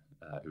Mohn,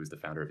 who was the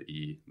founder of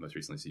E, most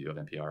recently CEO of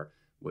NPR,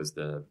 was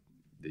the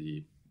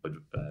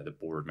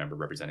board member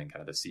representing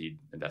kind of the seed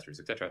investors,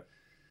 etc.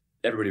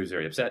 Everybody was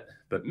very upset,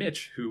 but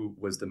Mitch, who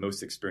was the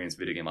most experienced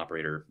video game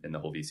operator in the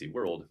whole VC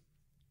world,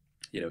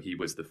 he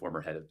was the former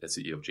head of the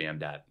CEO of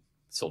Jamdat,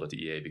 sold it to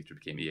EA because it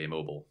became EA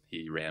Mobile.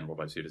 He ran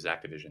Worldwide Studios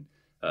Activision.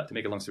 To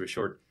make a long story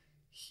short,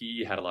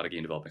 he had a lot of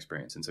game development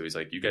experience. And so he's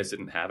like, you guys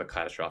didn't have a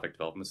catastrophic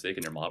development mistake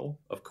in your model.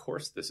 Of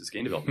course, this is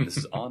game development. This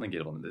is online game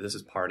development. This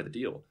is part of the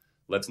deal.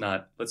 Let's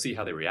see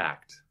how they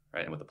react,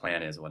 right? And what the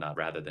plan is and whatnot,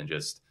 rather than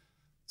just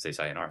say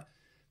sayonara.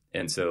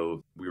 And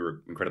so we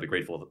were incredibly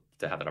grateful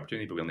to have that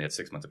opportunity, but we only had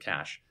 6 months of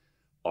cash.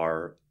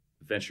 Our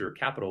venture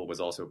capital was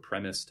also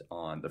premised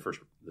on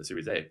the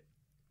Series A,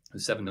 the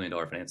 $7 million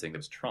financing that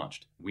was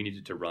tranched. We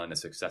needed to run a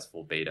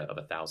successful beta of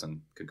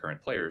 1,000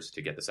 concurrent players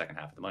to get the second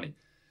half of the money.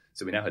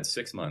 So we now had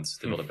 6 months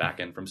to build a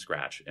backend from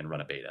scratch and run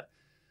a beta.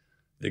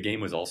 The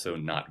game was also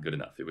not good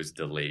enough. It was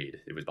delayed.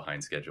 It was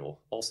behind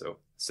schedule also.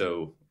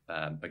 So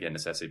again,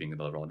 necessity being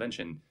the overall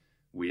invention,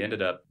 we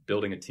ended up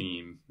building a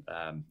team,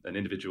 an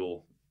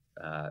individual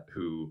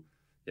who,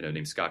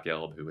 named Scott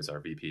Gelb, who was our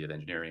VP of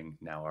engineering,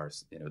 now our,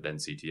 then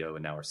CTO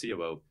and now our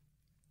COO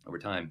over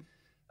time,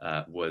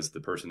 was the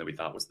person that we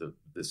thought was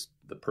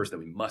the person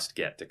that we must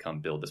get to come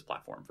build this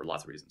platform for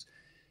lots of reasons.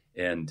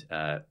 And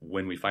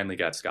when we finally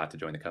got Scott to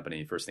join the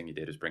company, first thing he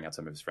did was bring out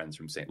some of his friends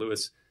from St.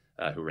 Louis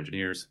who were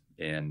engineers.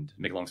 And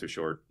make a long story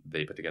short,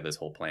 they put together this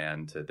whole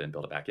plan to then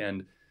build a back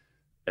end.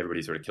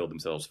 Everybody sort of killed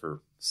themselves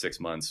for 6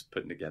 months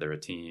putting together a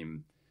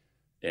team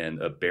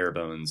and a bare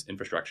bones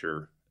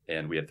infrastructure.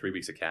 And we had 3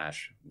 weeks of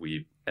cash.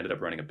 We ended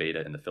up running a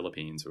beta in the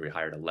Philippines where we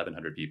hired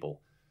 1,100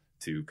 people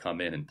to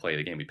come in and play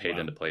the game. We paid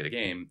them to play the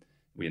game.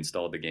 We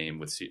installed the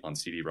game on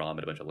CD-ROM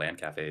at a bunch of LAN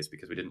cafes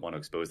because we didn't want to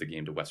expose the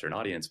game to Western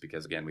audience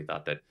because, again, we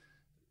thought that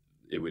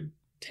it would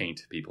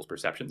taint people's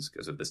perceptions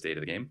because of the state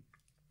of the game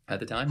at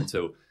the time. And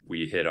so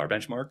we hit our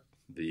benchmark.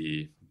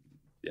 The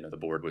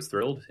board was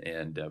thrilled,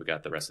 and we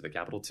got the rest of the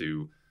capital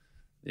to,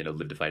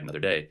 live to fight another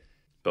day.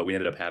 But we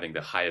ended up having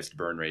the highest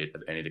burn rate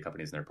of any of the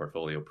companies in their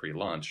portfolio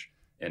pre-launch.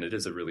 And it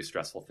is a really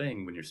stressful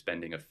thing when you're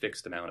spending a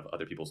fixed amount of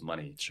other people's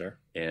money. Sure.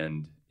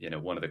 And,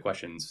 one of the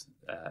questions,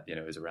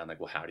 is around like,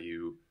 well, how do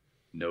you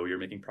know you're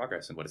making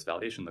progress and what does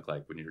validation look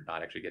like when you're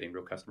not actually getting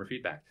real customer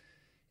feedback?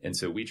 And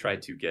so we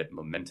tried to get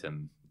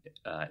momentum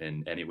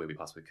in any way we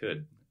possibly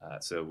could.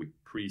 So we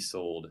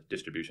pre-sold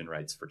distribution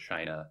rights for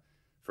China,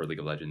 for League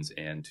of Legends,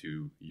 and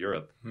to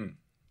Europe.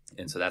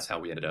 And so that's how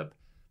we ended up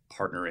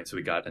partnering. So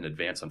we got an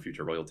advance on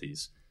future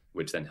royalties,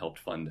 which then helped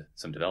fund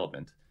some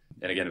development.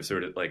 And again, it was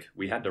sort of like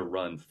we had to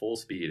run full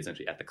speed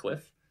essentially at the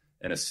cliff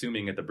and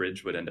assuming that the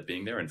bridge would end up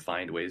being there and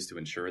find ways to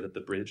ensure that the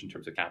bridge in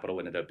terms of capital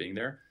would end up being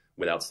there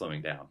without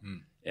slowing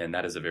down. And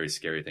that is a very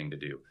scary thing to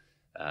do.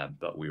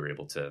 But we were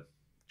able to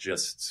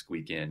just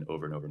squeak in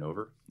over and over and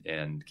over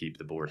and keep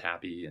the board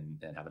happy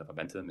and have enough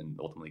momentum and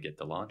ultimately get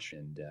the launch.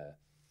 And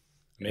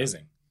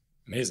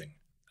Amazing.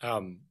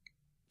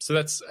 So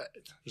that's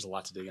there's a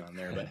lot to dig in on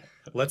there, but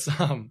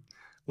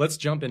let's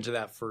jump into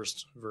that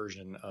first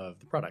version of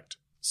the product.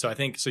 So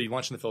you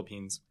launched in the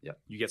Philippines. Yep.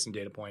 You get some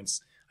data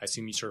points. I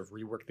assume you sort of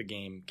rework the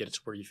game, get it to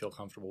where you feel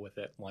comfortable with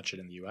it, launch it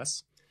in the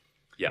US.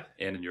 Yeah,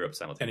 and in Europe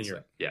simultaneously.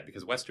 Yeah,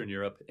 because Western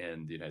Europe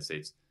and the United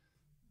States,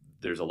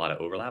 there's a lot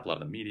of overlap, a lot of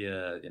the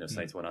media,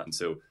 sites, whatnot. And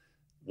so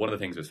one of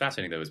the things that was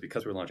fascinating, though, is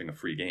because we're launching a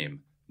free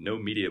game, no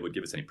media would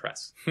give us any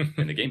press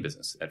in the game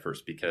business at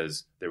first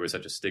because there was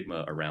such a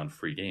stigma around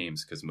free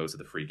games because most of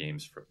the free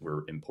games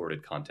were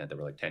imported content that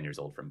were like 10 years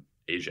old from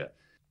Asia.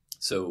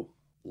 So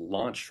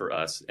launch for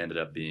us ended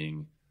up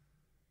being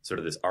sort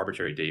of this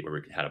arbitrary date where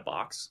we had a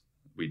box.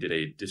 We did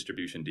a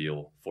distribution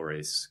deal for a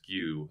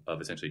SKU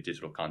of essentially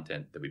digital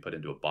content that we put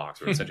into a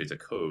box, or essentially it's a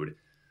code.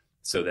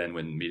 So then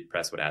when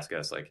press would ask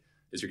us, like,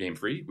 is your game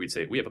free? We'd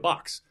say, we have a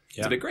box.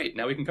 Yeah. It's great.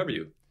 Now we can cover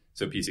you.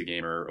 So PC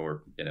Gamer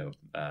or,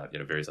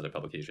 various other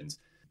publications.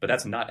 But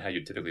that's not how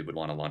you typically would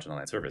want to launch an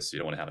online service. You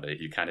don't want to have it.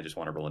 You kind of just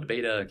want to roll into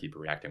beta, keep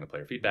reacting with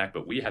player feedback.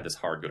 But we had this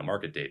hard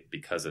go-to-market date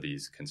because of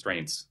these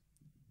constraints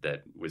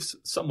that was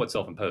somewhat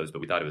self-imposed, but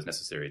we thought it was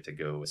necessary to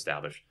go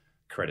establish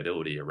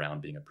credibility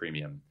around being a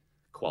premium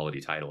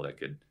quality title that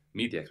could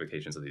meet the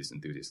expectations of these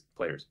enthusiast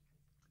players.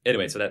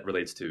 Anyway, so that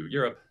relates to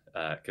Europe,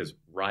 because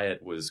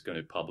Riot was going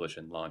to publish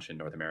and launch in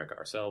North America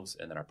ourselves,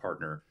 and then our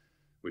partner,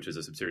 which is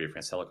a subsidiary of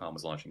France Telecom,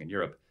 was launching in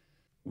Europe.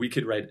 We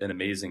could write an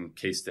amazing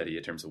case study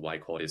in terms of why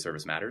quality of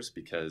service matters,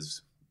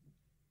 because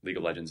League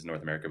of Legends in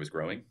North America was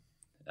growing.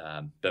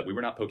 But we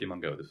were not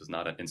Pokemon Go. This was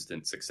not an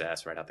instant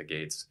success right out the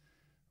gates.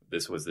 We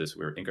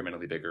were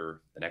incrementally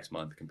bigger the next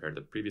month compared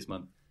to the previous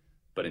month.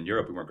 But in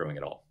Europe, we weren't growing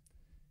at all.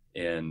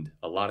 And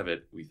a lot of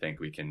it, we think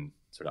we can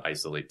sort of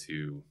isolate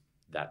to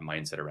that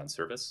mindset around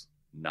service,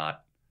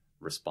 not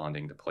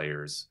responding to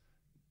players.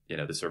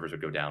 The servers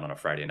would go down on a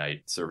Friday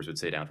night. Servers would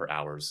stay down for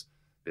hours.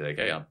 Be like,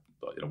 hey,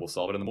 we'll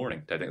solve it in the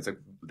morning. I think it's like,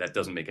 that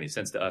doesn't make any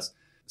sense to us.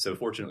 So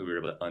fortunately, we were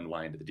able to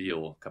unwind the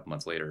deal a couple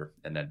months later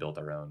and then built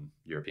our own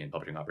European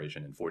publishing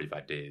operation in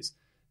 45 days,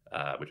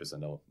 which was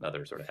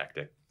another sort of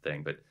hectic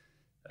thing. But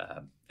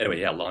anyway,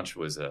 yeah, launch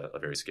was a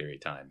very scary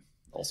time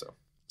also.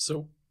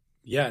 So,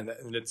 yeah,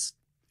 and it's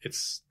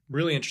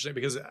really interesting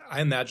because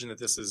I imagine that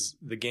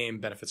the game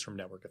benefits from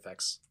network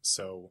effects.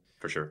 So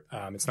for sure,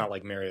 it's not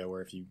like Mario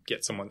where if you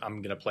get someone,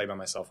 I'm going to play by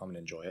myself, I'm going to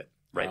enjoy it.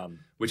 Right.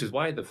 Which is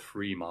why the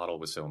free model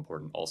was so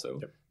important also.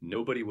 Yep.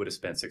 Nobody would have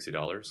spent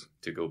 $60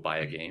 to go buy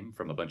a game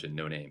from a bunch of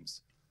no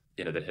names,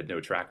 that had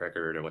no track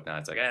record or whatnot.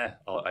 It's like, I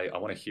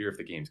want to hear if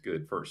the game's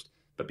good first.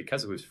 But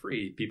because it was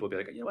free, people would be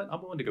like, you know what,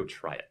 I'm willing to go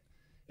try it.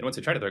 And once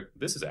they tried it, they're like,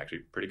 this is actually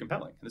pretty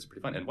compelling. And this is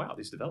pretty fun. And wow,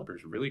 these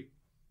developers really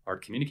are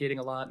communicating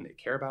a lot and they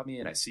care about me.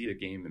 And I see the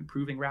game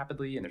improving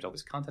rapidly and there's all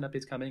this content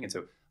updates coming. And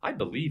so I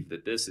believe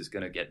that this is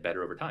going to get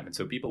better over time. And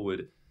so people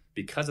would,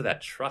 because of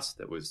that trust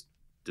that was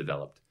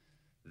developed,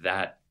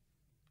 that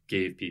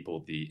gave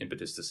people the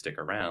impetus to stick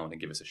around and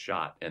give us a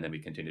shot. And then we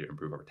continue to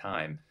improve over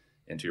time.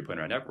 And to your point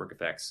around network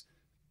effects,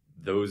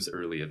 those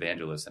early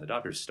evangelists and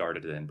adopters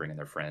started to then bring in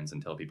their friends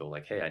and tell people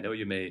like, hey, I know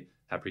you may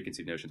have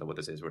preconceived notions of what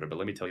this is, but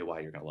let me tell you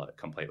why you're going to love it.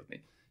 Come play with me.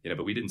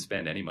 But we didn't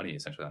spend any money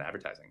essentially on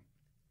advertising.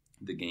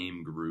 The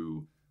game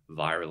grew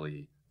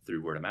virally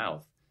through word of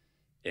mouth.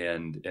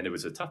 And it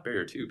was a tough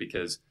barrier too,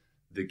 because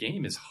the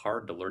game is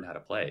hard to learn how to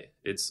play.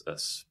 It's a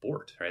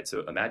sport, right?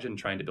 So imagine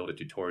trying to build a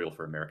tutorial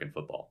for American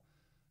football.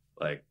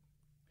 Like,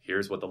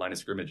 here's what the line of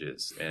scrimmage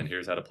is, and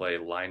here's how to play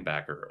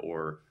linebacker,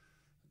 or,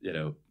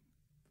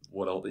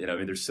 what else,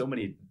 there's so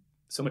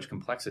much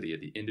complexity at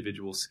the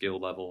individual skill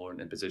level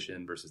and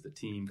position versus the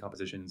team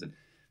compositions. And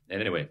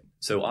anyway,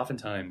 so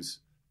oftentimes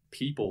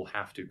people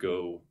have to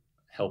go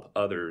help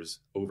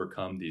others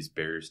overcome these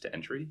barriers to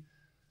entry,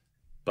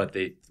 but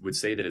they would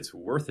say that it's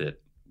worth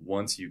it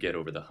once you get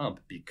over the hump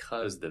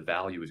because the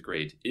value is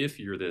great if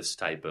you're this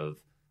type of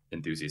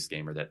enthusiast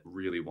gamer that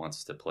really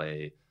wants to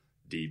play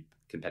deep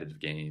competitive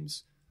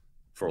games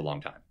for a long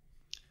time.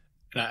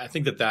 And I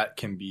think that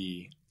can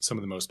be some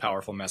of the most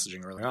powerful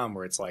messaging early on,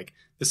 where it's like,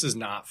 this is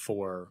not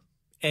for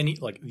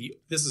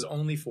this is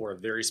only for a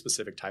very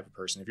specific type of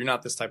person. If you're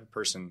not this type of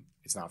person,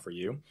 it's not for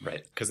you.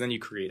 Right. Because then you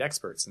create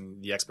experts,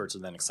 and the experts are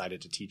then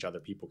excited to teach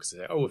other people because they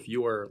say, oh, if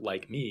you're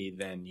like me,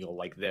 then you'll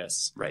like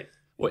this. Right.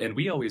 Well, and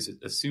we always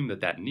assumed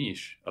that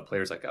niche of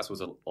players like us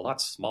was a lot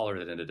smaller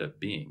than it ended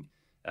up being,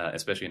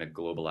 especially in a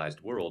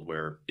globalized world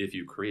where if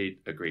you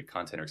create a great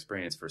content or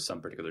experience for some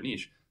particular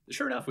niche,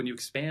 sure enough, when you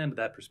expand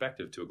that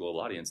perspective to a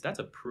global audience, that's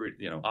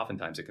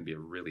oftentimes it can be a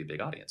really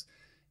big audience.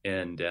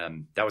 And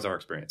that was our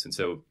experience. And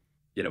so,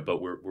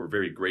 but we're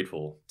very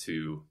grateful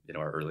to,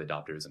 our early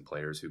adopters and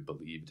players who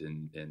believed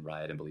in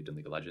Riot and believed in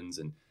League of Legends,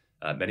 and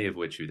many of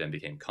which who then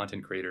became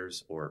content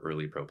creators or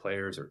early pro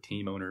players or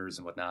team owners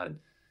and whatnot.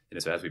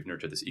 And so as we've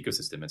nurtured this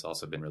ecosystem, it's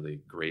also been really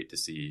great to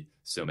see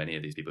so many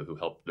of these people who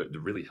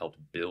really helped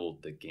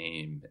build the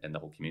game and the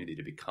whole community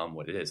to become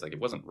what it is. Like, it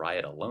wasn't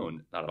Riot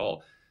alone, not at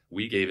all.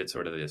 We gave it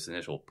sort of this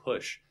initial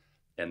push,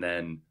 and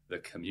then the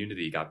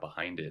community got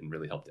behind it and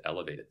really helped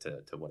elevate it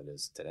to what it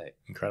is today.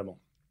 Incredible.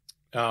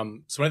 So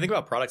when I think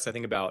about products, I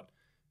think about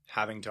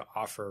having to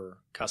offer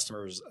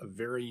customers a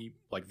very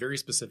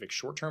specific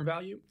short-term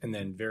value and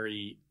then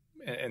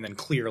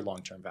clear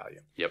long-term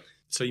value. Yep.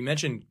 So you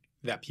mentioned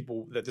that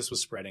this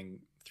was spreading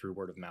through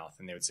word of mouth,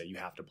 and they would say, you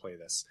have to play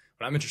this.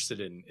 What I'm interested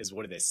in is,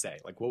 what did they say?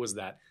 Like, what was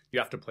that? You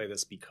have to play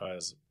this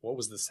because what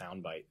was the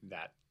soundbite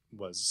that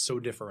was so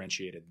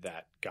differentiated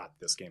that got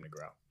this game to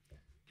grow?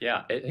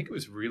 Yeah, I think it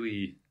was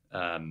really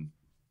around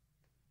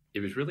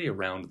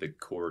the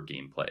core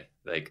gameplay,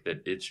 like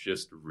that it's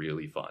just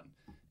really fun.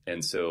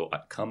 And so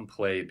come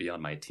play Be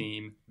On My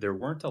Team. There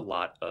weren't a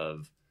lot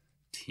of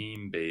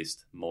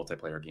team-based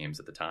multiplayer games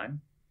at the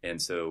time. And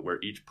so where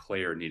each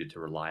player needed to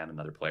rely on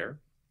another player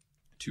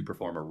to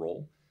perform a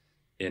role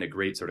in a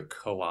great sort of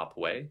co-op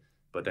way,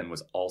 but then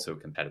was also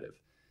competitive.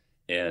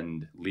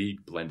 And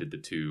League blended the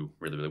two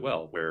really, really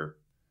well, where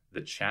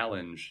the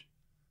challenge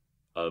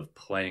of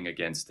playing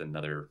against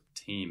another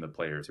team of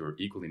players who are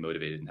equally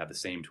motivated and have the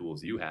same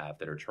tools you have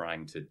that are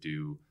trying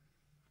to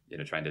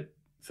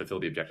fulfill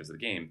the objectives of the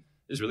game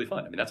is really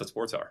fun. I mean, that's what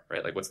sports are,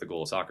 right? Like, what's the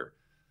goal of soccer?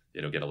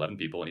 Get 11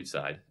 people on each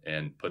side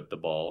and put the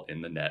ball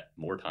in the net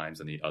more times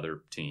than the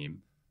other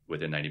team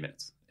within 90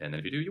 minutes. And then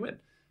if you do, you win,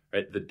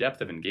 right? The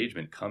depth of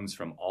engagement comes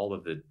from all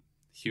of the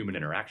human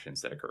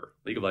interactions that occur.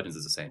 League of Legends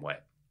is the same way.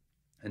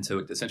 And so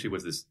it essentially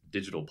was this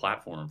digital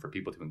platform for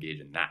people to engage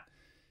in that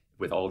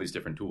with all these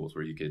different tools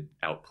where you could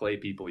outplay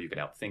people, you could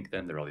outthink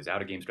them. There were all these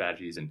out-of-game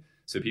strategies. And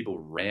so people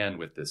ran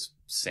with this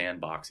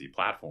sandboxy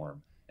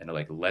platform and they're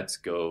like, let's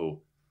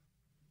go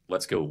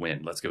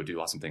win. Let's go do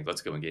awesome things.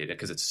 Let's go engage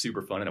because it's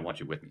super fun and I want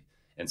you with me.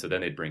 And so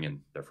then they'd bring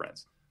in their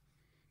friends.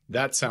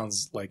 That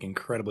sounds like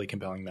incredibly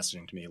compelling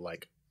messaging to me,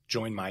 like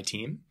join my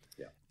team.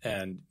 Yeah.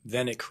 And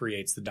then it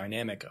creates the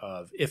dynamic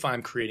of if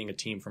I'm creating a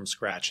team from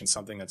scratch and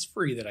something that's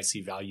free that I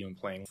see value in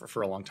playing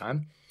for a long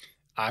time,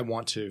 I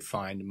want to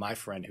find my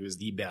friend who is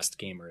the best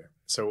gamer.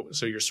 So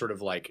you're sort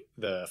of like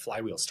the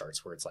flywheel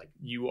starts where it's like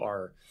you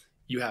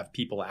have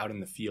people out in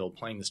the field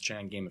playing this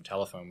giant game of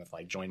telephone with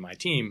like join my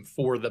team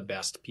for the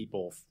best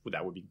people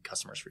that would be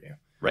customers for you.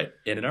 Right.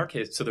 And in our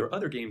case, so there are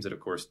other games that of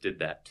course did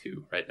that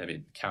too, right? I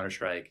mean,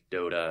 Counter-Strike,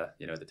 Dota,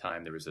 at the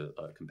time there was a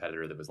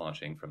competitor that was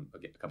launching from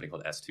a company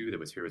called S2 that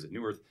was Heroes at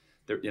New Earth.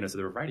 So there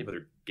were a variety of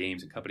other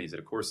games and companies that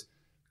of course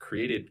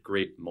created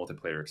great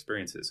multiplayer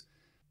experiences.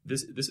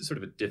 This is sort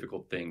of a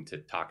difficult thing to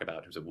talk about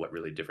in terms of what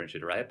really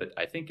differentiated Riot, but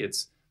I think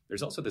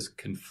there's also this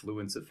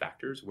confluence of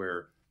factors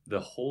where the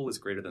whole is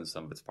greater than the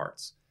sum of its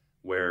parts,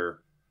 where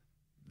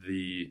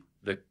the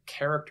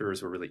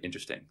characters were really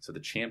interesting. So the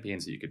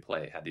champions that you could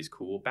play had these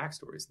cool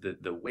backstories.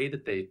 The way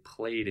that they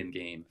played in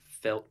game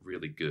felt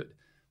really good.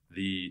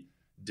 The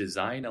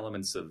design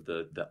elements of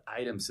the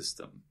item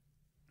system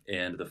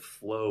and the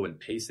flow and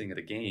pacing of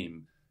the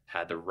game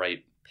had the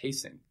right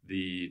pacing.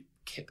 The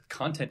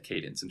content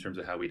cadence in terms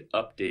of how we'd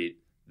update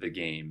the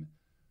game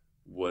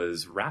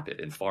was rapid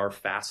and far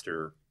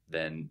faster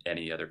than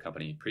any other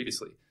company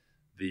previously.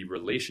 The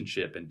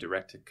relationship and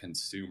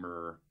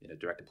direct-to-consumer,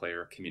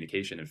 direct-to-player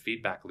communication and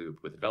feedback loop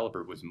with the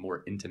developer was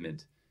more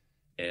intimate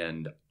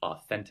and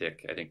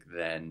authentic, I think,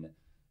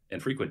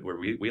 and frequent, where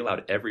we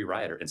allowed every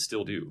Rioter, and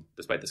still do,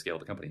 despite the scale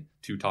of the company,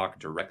 to talk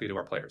directly to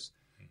our players.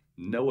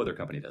 No other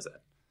company does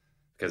that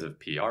because of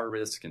PR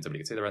risk, and somebody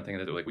could say the wrong thing,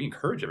 and they're like, we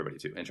encourage everybody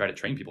to, and try to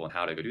train people on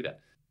how to go do that.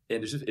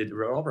 And it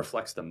all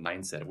reflects the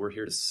mindset. We're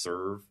here to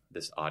serve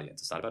this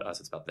audience. It's not about us,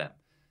 it's about them.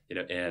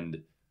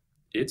 And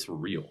it's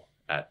real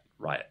at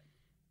Riot.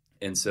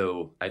 And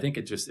so I think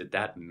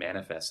that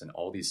manifests in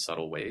all these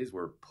subtle ways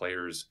where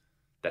players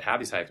that have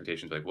these high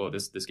expectations are like, whoa,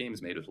 this game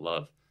is made with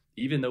love.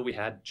 Even though we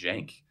had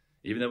jank,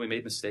 even though we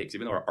made mistakes,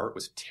 even though our art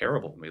was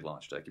terrible when we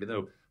launched, like even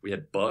though we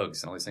had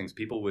bugs and all these things,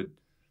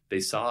 they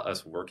saw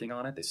us working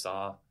on it. They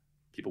saw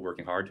people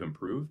working hard to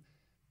improve.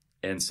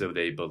 And so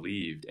they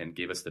believed and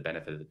gave us the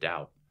benefit of the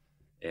doubt.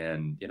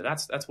 And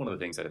that's one of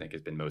the things that I think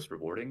has been most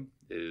rewarding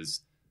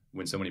is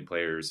when so many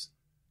players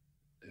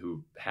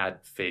who had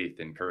faith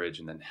and courage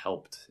and then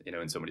helped,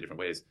 in so many different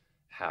ways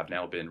have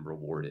now been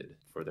rewarded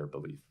for their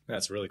belief.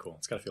 That's really cool.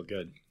 It's got to feel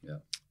good. Yeah.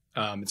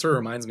 It sort of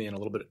reminds me in a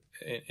little bit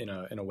in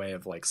a way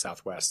of like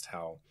Southwest,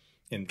 how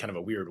in kind of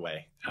a weird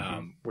way,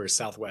 where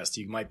Southwest,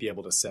 you might be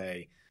able to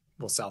say,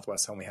 well,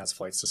 Southwest only has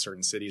flights to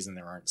certain cities and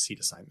there aren't seat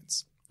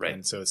assignments. Right.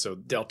 And so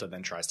Delta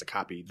then tries to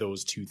copy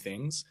those two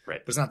things.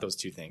 Right. But it's not those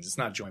two things. It's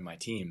not join my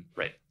team.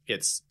 Right.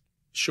 It's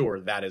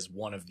sure that is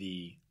one of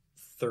the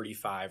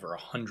 35 or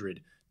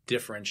 100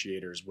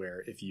 differentiators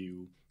where if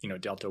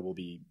Delta will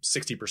be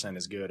 60%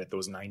 as good at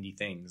those 90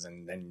 things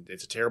and then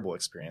it's a terrible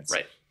experience.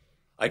 Right.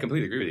 I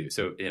completely agree with you.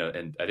 So,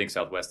 and I think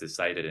Southwest is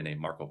cited in a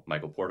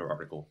Michael Porter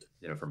article,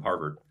 from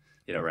Harvard,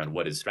 around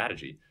what is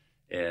strategy.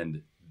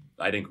 And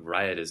I think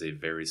Riot is a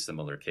very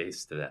similar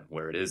case to them,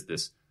 where it is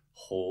this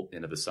whole,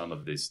 the sum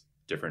of these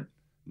different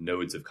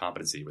nodes of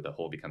competency where the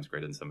whole becomes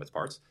greater than the sum of its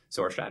parts.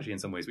 So our strategy in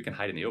some ways we can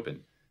hide in the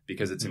open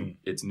because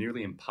it's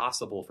nearly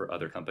impossible for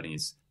other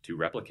companies to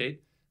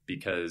replicate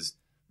because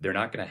they're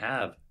not going to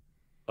have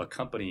a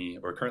company,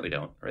 or currently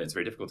don't, right? It's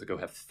very difficult to go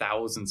have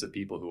thousands of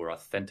people who are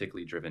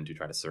authentically driven to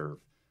try to serve.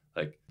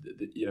 Like,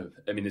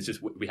 it's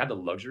just, we had the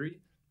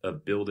luxury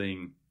of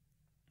building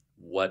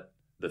what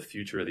the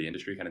future of the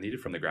industry kind of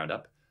needed from the ground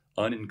up,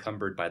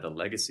 unencumbered by the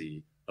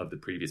legacy of the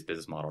previous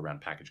business model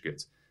around packaged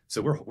goods.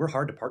 So we're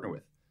hard to partner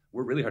with.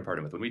 We're really hard to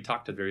partner with. When we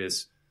talk to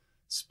various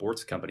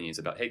sports companies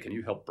about, hey, can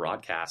you help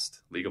broadcast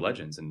League of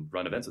Legends and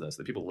run events with us?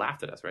 The people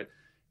laughed at us, right?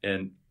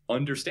 And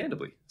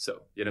understandably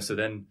so. So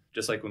then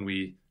just like when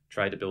we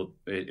tried to build,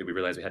 we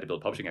realized we had to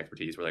build publishing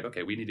expertise, we're like,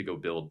 okay, we need to go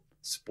build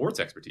sports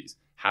expertise.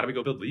 How do we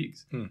go build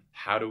leagues?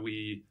 How do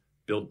we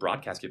build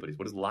broadcast capabilities?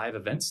 What does live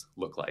events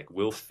look like?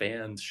 Will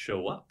fans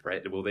show up,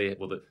 right?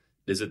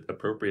 Is it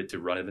appropriate to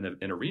run it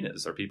in arenas?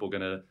 Is there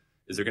going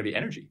to be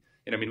energy?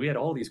 We had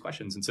all these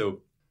questions. And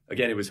so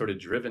again, it was sort of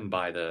driven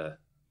by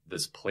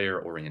this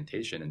player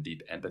orientation and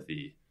deep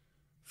empathy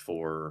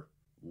for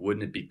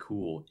wouldn't it be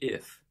cool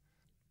if,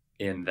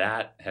 and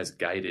that has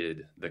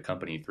guided the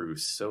company through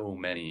so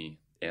many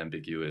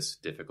ambiguous,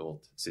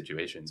 difficult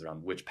situations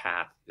around which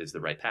path is the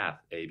right path,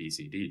 A, B,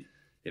 C, D.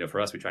 For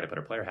us, we try to put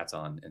our player hats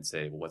on and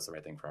say, well, what's the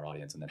right thing for our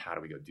audience? And then how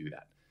do we go do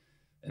that?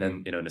 And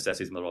then,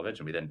 necessity is the middle of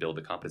invention. We then build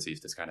the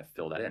competencies to kind of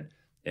fill that in.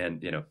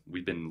 And,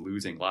 we've been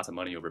losing lots of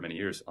money over many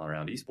years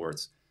around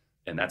esports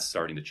And that's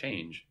starting to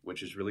change,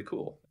 which is really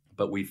cool.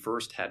 But we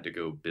first had to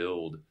go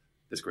build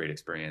this great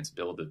experience,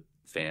 build the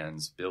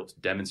fans,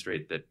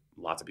 demonstrate that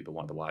lots of people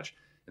wanted to watch,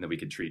 and that we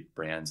could treat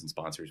brands and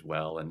sponsors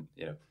well. And,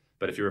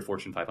 but if you're a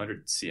Fortune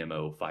 500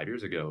 CMO 5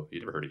 years ago, you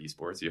never heard of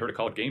esports. You heard of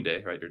Call It Game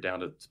Day, right? You're down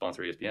to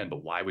sponsor ESPN,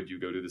 but why would you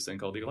go to this thing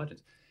called League of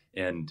Legends?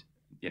 And,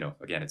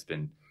 again,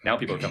 now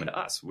people are coming to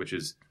us, which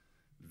is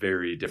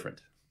very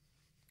different.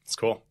 It's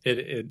cool.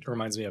 It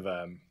reminds me of,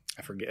 I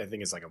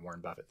think it's like a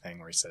Warren Buffett thing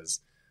where he says,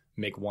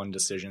 make one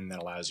decision that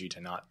allows you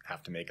to not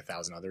have to make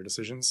 1,000 other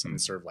decisions.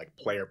 And sort of like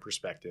player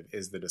perspective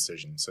is the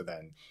decision. So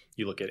then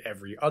you look at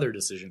every other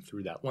decision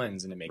through that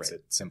lens and it makes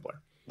it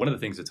simpler. One of the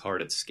things that's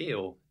hard at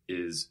scale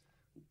is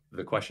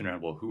the question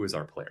around, well, who is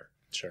our player?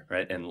 Sure.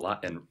 Right. And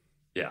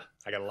yeah,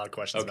 I got a lot of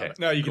questions about it.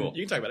 No, you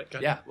can talk about it.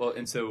 Yeah. Well,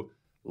 and so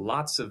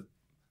lots of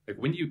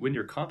when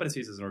your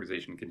competencies as an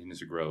organization continues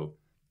to grow,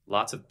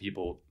 lots of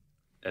people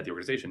at the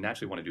organization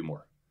naturally want to do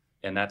more,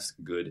 and that's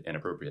good and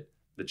appropriate.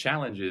 The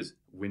challenge is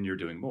when you're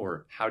doing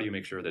more, how do you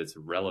make sure that it's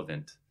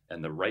relevant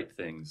and the right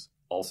things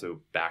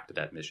also back to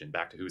that mission,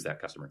 back to who's that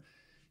customer?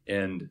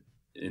 And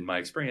in my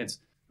experience,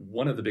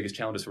 one of the biggest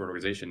challenges for an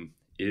organization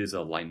is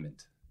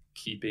alignment,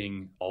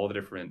 keeping all the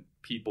different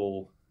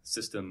people,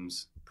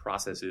 systems,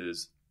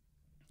 processes,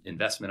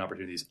 investment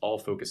opportunities all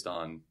focused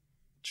on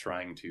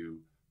trying to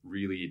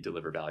really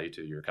deliver value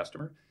to your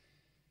customer.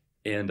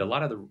 And a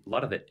lot of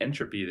the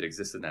entropy that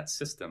exists in that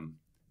system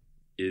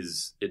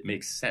it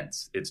makes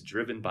sense. It's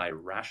driven by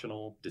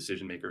rational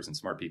decision makers and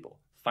smart people.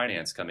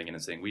 Finance coming in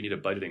and saying, we need a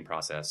budgeting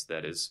process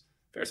that is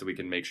fair so we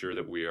can make sure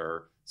that we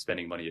are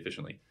spending money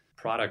efficiently.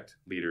 Product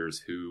leaders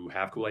who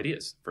have cool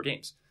ideas for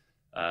games.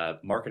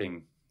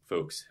 Marketing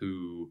folks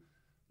who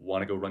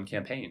want to go run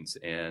campaigns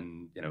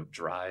and,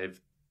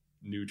 drive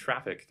new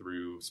traffic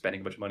through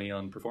spending a bunch of money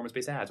on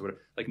performance-based ads.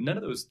 Whatever. Like none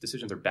of those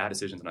decisions are bad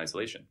decisions in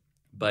isolation.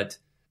 But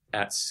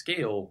at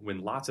scale, when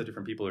lots of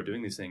different people are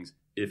doing these things,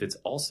 if it's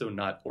also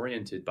not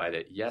oriented by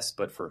that, yes,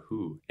 but for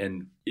who?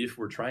 And if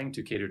we're trying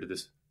to cater to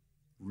this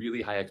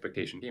really high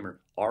expectation gamer,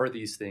 are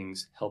these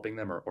things helping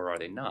them or are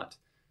they not?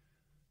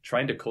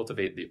 Trying to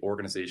cultivate the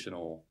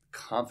organizational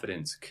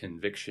confidence,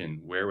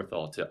 conviction,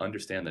 wherewithal to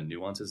understand the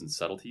nuances and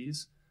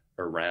subtleties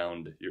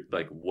around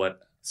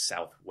what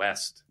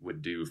Southwest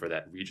would do for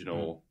that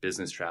regional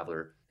business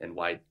traveler and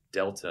why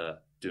Delta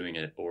doing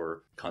it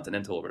or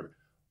Continental or whatever.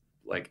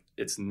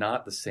 It's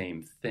not the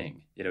same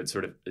thing.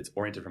 It's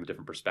oriented from a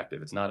different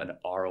perspective. It's not an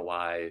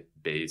ROI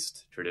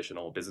based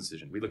traditional business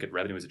decision. We look at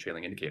revenue as a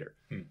trailing indicator.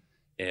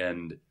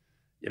 And,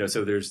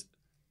 so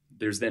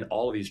there's then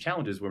all of these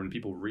challenges where when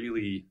people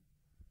really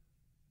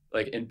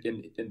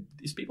and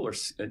these people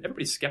and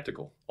everybody's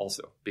skeptical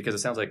also because it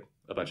sounds like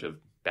a bunch of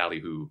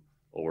ballyhoo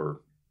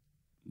or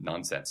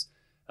nonsense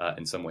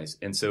in some ways.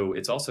 And so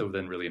it's also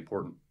then really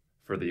important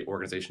for the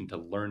organization to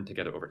learn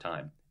together over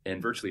time. And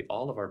virtually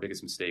all of our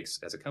biggest mistakes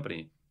as a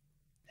company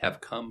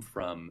have come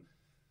from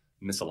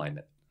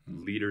misalignment.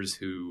 Leaders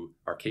who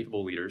are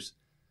capable leaders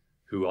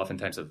who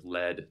oftentimes have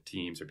led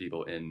teams or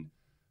people in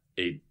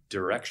a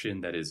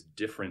direction that is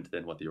different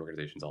than what the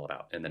organization's all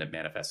about. And then it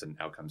manifests in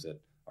outcomes that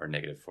are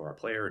negative for our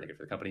player, negative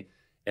for the company.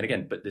 And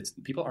again, but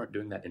people aren't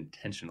doing that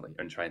intentionally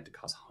and trying to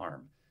cause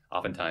harm.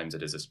 Oftentimes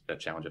it is a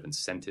challenge of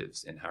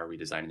incentives and how are we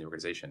designing the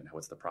organization and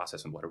what's the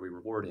process and what are we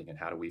rewarding and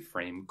how do we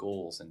frame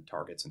goals and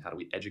targets and how do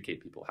we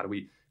educate people? How do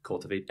we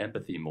cultivate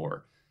empathy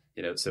more?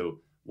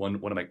 So one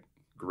of my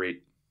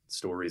great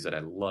stories that I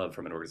love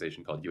from an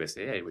organization called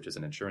USAA, which is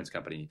an insurance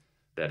company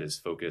that is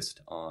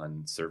focused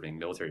on serving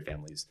military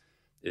families,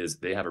 is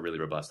they have a really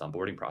robust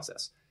onboarding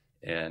process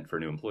and for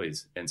new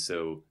employees. And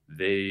so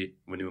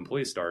when new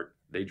employees start,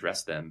 they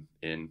dress them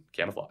in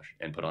camouflage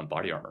and put on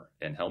body armor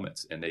and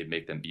helmets and they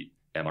make them eat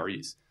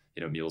MREs,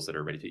 meals that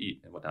are ready to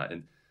eat and whatnot.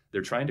 And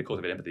they're trying to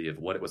cultivate empathy of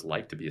what it was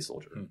like to be a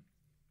soldier.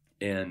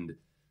 And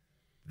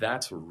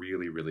that's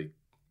really, really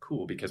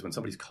cool because when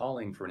somebody's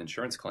calling for an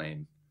insurance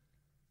claim,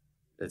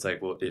 it's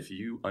like, well, if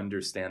you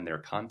understand their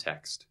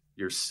context,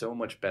 you're so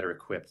much better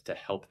equipped to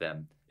help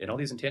them in all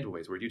these intangible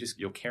ways where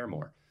you'll care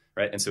more,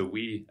 right? And so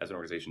we, as an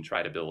organization,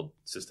 try to build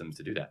systems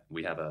to do that.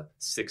 We have a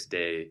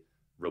 6-day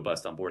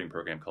robust onboarding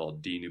program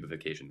called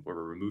de-noobification, where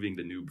we're removing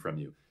the noob from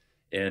you.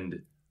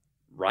 And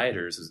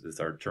rioters is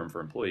our term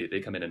for employee.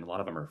 They come in and a lot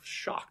of them are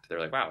shocked. They're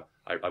like, wow,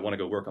 I want to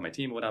go work on my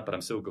team and whatnot, but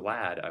I'm so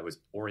glad I was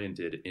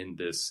oriented in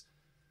this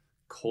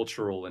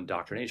cultural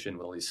indoctrination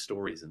with all these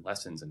stories and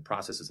lessons and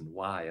processes and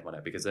why and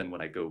whatnot. Because then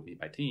when I go meet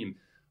my team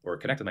or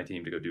connect with my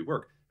team to go do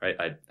work, right,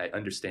 I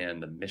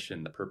understand the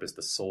mission, the purpose,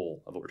 the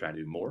soul of what we're trying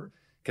to do more.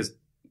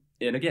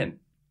 And again,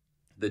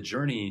 the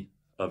journey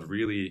of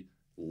really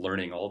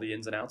learning all the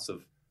ins and outs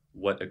of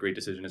what a great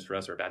decision is for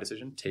us or a bad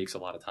decision takes a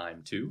lot of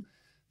time too.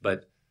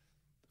 But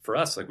for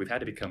us, we've had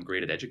to become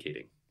great at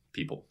educating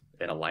people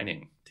and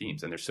aligning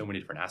teams. And there's so many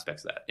different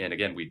aspects of that. And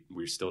again,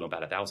 we still don't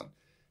bat 1,000.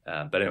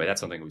 But anyway, that's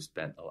something we've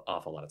spent an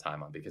awful lot of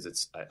time on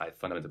because I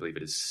fundamentally believe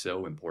it is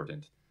so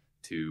important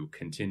to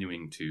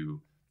continuing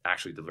to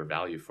actually deliver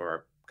value for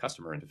our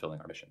customer and fulfilling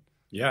our mission.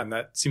 Yeah, and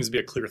that seems to be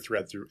a clear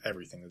thread through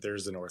everything, that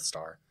there's the North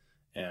Star.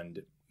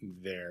 And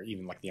their,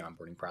 even like the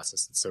onboarding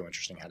process. It's so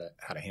interesting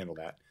how to handle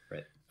that.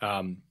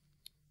 Right.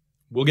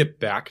 We'll get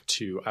back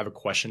to, I have a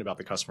question about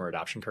the customer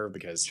adoption curve,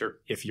 because Sure.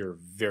 if you're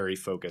very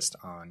focused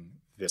on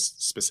this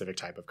specific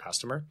type of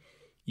customer,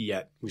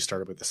 yet we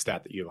started with the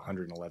stat that you have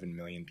 111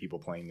 million people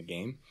playing the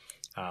game,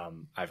 I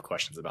have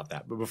questions about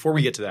that. But before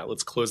we get to that,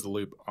 let's close the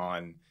loop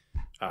on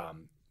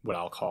what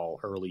I'll call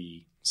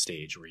early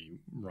stage, where you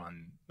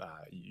run,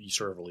 you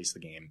sort of release the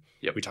game.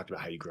 Yep. We talked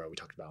about how you grow. We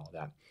talked about all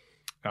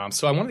that.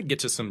 So I want to get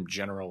to some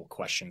general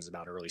questions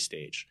about early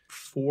stage.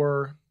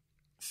 For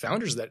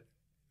founders that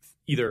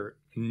either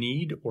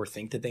need or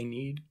think that they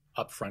need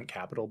upfront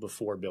capital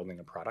before building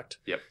a product,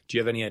 Yep. do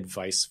you have any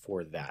advice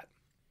for that?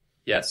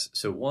 Yes.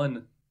 So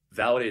one,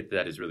 validate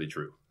that is really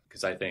true,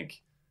 because I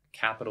think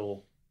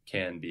capital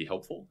can be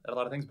helpful at a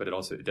lot of things, but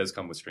it does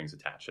come with strings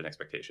attached and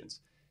expectations,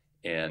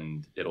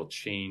 and it'll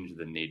change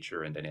the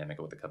nature and dynamic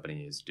of what the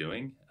company is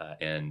doing,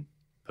 and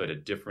put a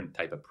different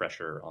type of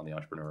pressure on the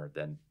entrepreneur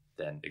than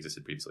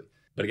existed previously.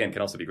 But again,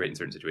 can also be great in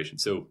certain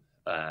situations. So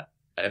I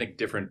think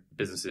different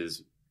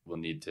businesses will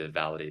need to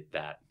validate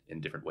that in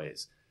different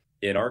ways.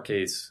 In our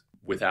case,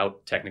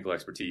 without technical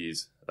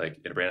expertise,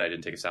 like Brandon and I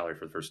didn't take a salary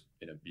for the first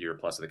year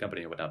plus of the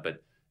company and whatnot,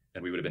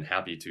 and we would have been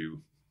happy to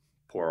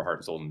pour our heart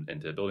and soul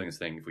into building this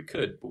thing if we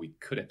could, but we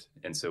couldn't.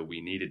 And so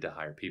we needed to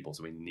hire people.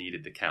 So we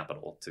needed the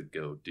capital to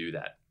go do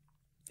that.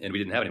 And we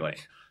didn't have any money.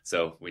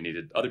 So we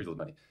needed other people's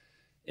money.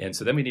 And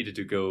so then we needed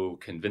to go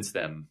convince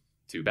them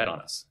to bet on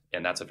us.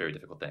 And that's a very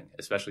difficult thing,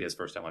 especially as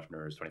first-time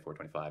entrepreneurs, 24,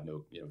 25,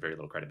 very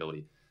little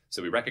credibility.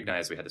 So we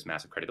recognized we had this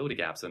massive credibility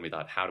gap. So then we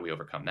thought, how do we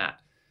overcome that?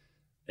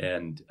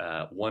 And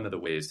one of the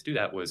ways to do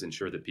that was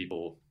ensure that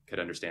people could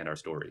understand our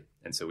story.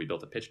 And so we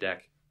built a pitch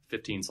deck,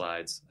 15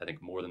 slides. I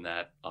think more than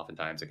that,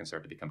 oftentimes it can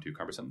start to become too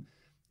cumbersome.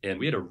 And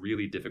we had a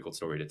really difficult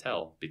story to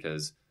tell,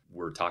 because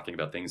we're talking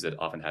about things that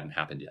often hadn't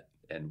happened yet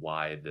and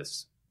why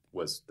this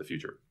was the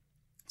future.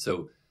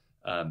 So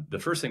the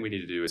first thing we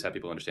need to do is have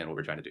people understand what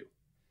we're trying to do.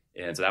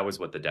 And so that was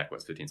what the deck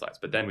was, 15 slides.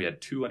 But then we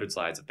had 200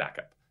 slides of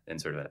backup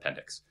and sort of an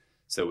appendix.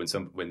 So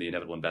when the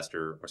inevitable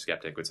investor or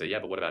skeptic would say, yeah,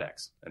 but what about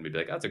X? And we'd be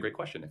like, oh, that's a great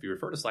question. If you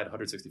refer to slide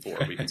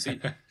 164, we can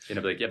see,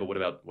 be like, yeah, but what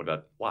about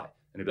Y?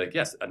 And we'd be like,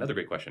 yes, another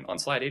great question. On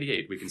slide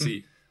 88, we can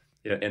see,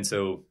 and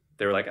so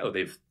they were like, oh,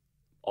 they've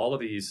all of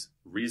these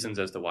reasons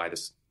as to why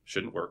this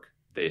shouldn't work.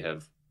 They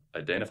have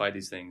identified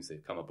these things.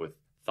 They've come up with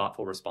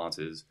thoughtful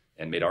responses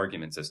and made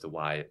arguments as to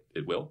why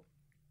it will.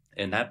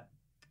 And that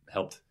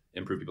helped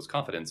improve people's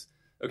confidence.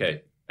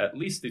 Okay, at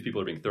least these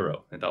people are being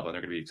thorough and thoughtful, and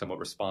they're going to be somewhat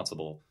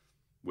responsible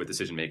with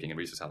decision-making and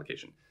resource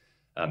allocation.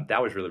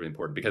 That was really, really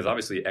important, because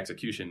obviously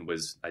execution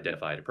was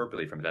identified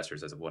appropriately from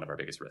investors as one of our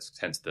biggest risks,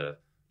 hence the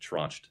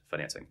tranched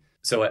financing.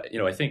 So,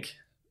 I think,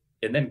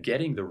 and then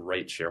getting the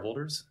right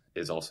shareholders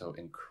is also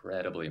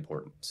incredibly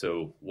important.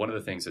 So one of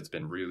the things that's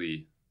been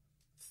really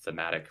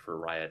thematic for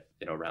Riot,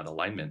 around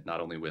alignment,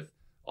 not only with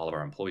all of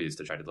our employees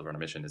to try to deliver on our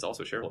mission, is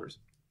also shareholders.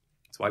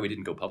 It's why we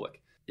didn't go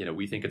public.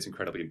 We think it's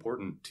incredibly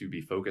important to be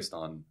focused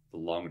on the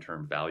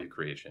long-term value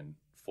creation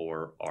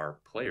for our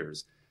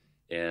players.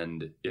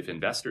 And if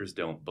investors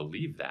don't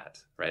believe that,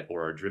 right,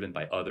 or are driven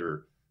by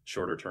other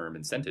shorter-term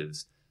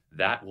incentives,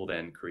 that will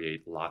then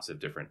create lots of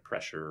different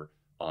pressure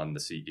on the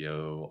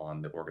CEO,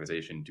 on the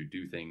organization to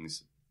do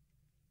things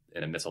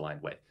in a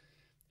misaligned way.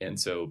 And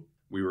so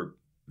we were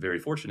very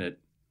fortunate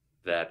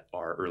that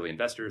our early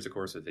investors, of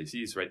course, with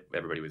VCs, right,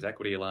 everybody was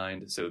equity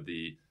aligned. So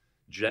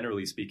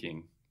generally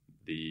speaking,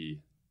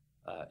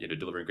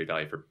 delivering great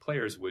value for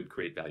players would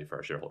create value for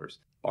our shareholders.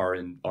 Our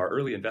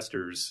early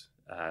investors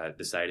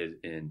decided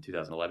in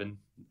 2011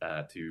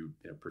 to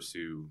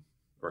pursue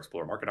or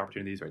explore market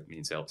opportunities, right?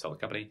 Meaning sell the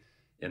company.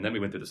 And then we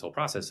went through this whole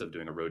process of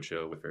doing a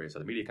roadshow with various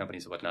other media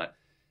companies and whatnot.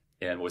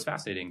 And what was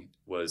fascinating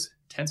was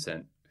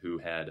Tencent, who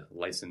had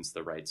licensed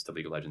the rights to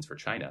League of Legends for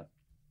China.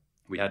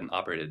 We hadn't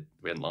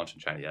launched in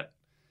China yet.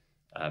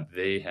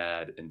 They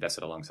had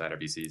invested alongside our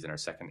VCs in our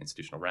second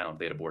institutional round.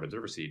 They had a board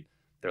observer seat.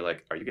 They're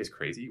like, are you guys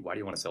crazy? Why do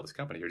you want to sell this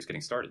company? You're just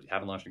getting started. You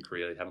haven't launched in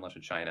Korea. You haven't launched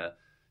in China.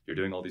 You're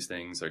doing all these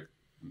things. Like,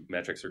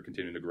 metrics are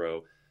continuing to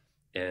grow.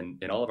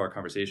 And in all of our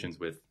conversations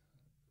with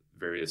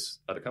various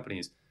other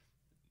companies,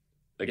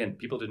 again,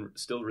 people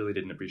still really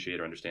didn't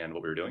appreciate or understand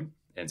what we were doing.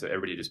 And so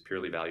everybody just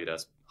purely valued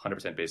us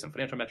 100% based on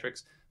financial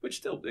metrics,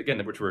 which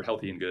were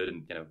healthy and good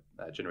and,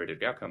 generated a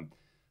good outcome.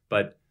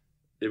 But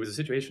it was a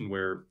situation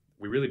where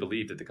we really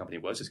believed that the company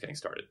was just getting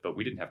started, but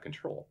we didn't have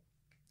control.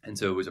 And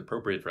so it was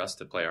appropriate for us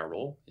to play our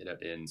role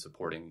in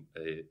supporting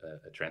a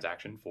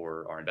transaction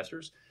for our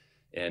investors.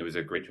 And it was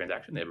a great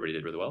transaction. Everybody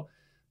did really well.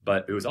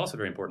 But it was also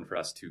very important for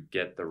us to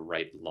get the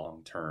right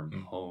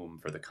long-term home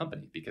for the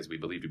company, because we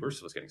believed we were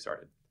still just getting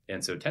started.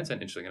 And so Tencent,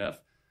 interestingly enough,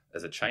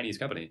 as a Chinese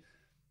company,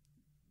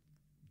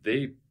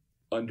 they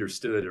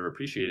understood or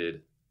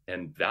appreciated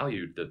and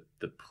valued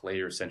the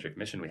player-centric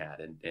mission we had.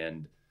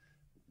 And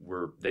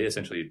they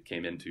essentially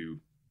came in to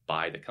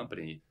buy the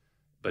company,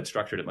 but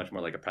structured it much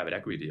more like a private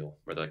equity deal,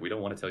 where they're like, we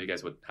don't want to tell you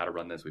guys how to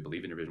run this. We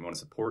believe in your vision. We want to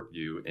support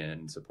you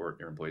and support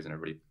your employees and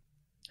everybody.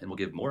 And we'll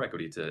give more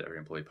equity to every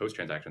employee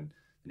post-transaction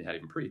than you had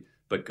even pre,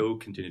 but go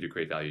continue to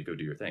create value, go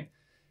do your thing.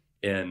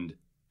 And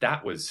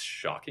that was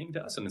shocking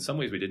to us. And in some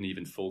ways, we didn't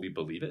even fully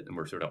believe it. And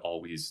we're sort of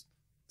always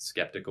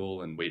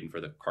skeptical and waiting for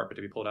the carpet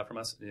to be pulled out from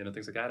us,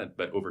 things like that.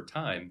 But over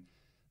time,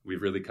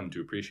 we've really come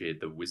to appreciate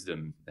the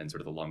wisdom and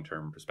sort of the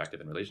long-term perspective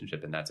and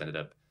relationship. And that's ended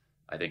up,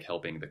 I think,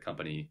 helping the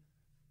company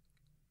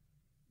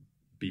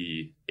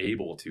be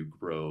able to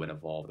grow and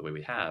evolve the way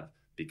we have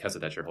because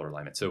of that shareholder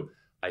alignment. So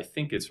I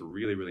think it's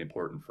really, really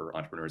important for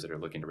entrepreneurs that are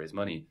looking to raise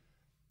money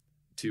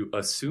to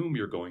assume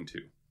you're going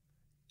to.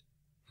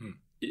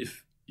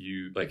 If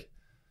you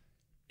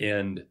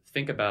and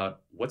think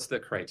about what's the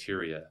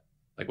criteria,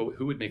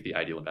 who would make the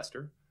ideal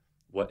investor?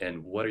 What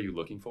are you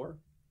looking for?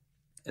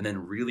 And then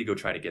really go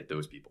try to get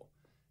those people.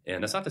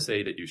 And that's not to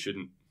say that you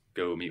shouldn't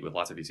go meet with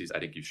lots of VCs. I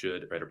think you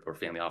should, right? Or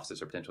family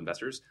offices or potential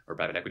investors or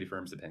private equity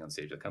firms, depending on the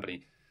stage of the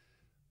company.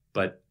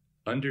 But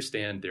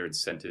understand their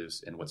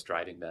incentives and what's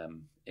driving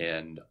them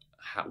and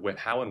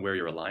how and where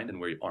you're aligned and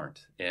where you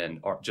aren't. And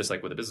just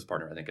like with a business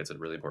partner, I think it's a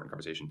really important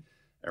conversation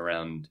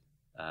around,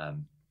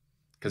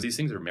 because these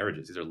things are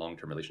marriages. These are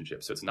long-term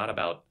relationships. So it's not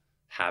about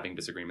having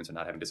disagreements or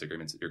not having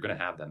disagreements. You're going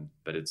to have them,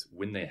 but it's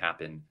when they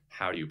happen,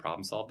 how do you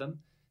problem solve them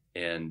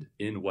and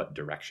in what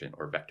direction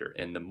or vector?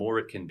 And the more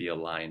it can be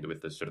aligned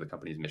with the sort of the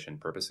company's mission,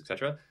 purpose, et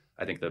cetera,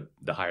 I think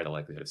the higher the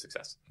likelihood of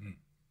success.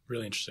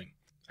 Really interesting.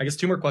 I guess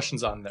 2 more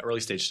questions on the early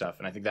stage stuff.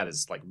 And I think that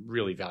is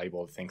really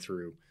valuable to think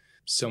through.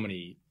 So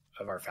many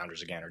of our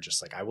founders, again, are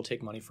just I will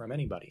take money from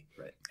anybody.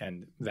 Right.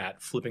 And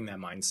that flipping that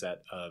mindset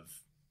of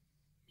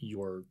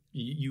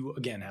you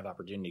again have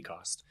opportunity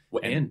cost.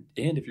 Well, and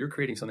if you're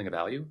creating something of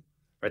value,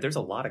 right, there's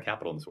a lot of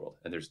capital in this world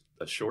and there's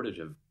a shortage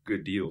of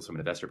good deals from an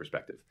investor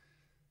perspective.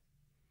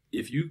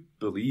 If you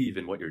believe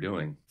in what you're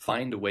doing,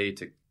 find a way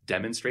to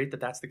demonstrate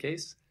that that's the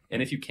case.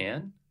 And if you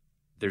can,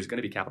 there's going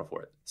to be capital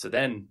for it. So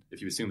then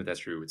if you assume that that's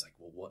true, it's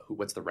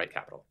what's the right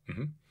capital?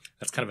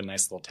 That's kind of a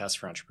nice little test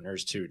for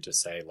entrepreneurs too, to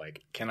say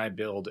can I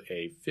build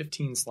a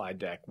 15 slide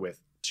deck with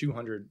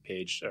 200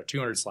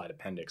 slide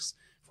appendix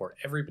for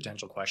every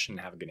potential question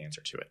and have a good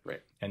answer to it?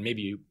 Right. And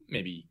maybe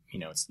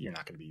you're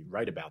not going to be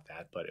right about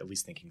that, but at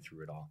least thinking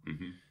through it all.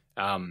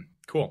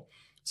 Cool.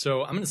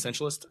 So I'm an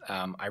essentialist.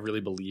 I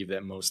really believe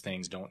that most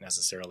things don't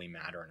necessarily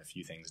matter and a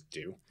few things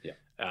do.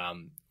 Yeah.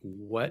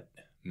 What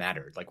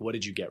mattered? What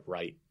did you get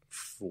right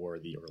for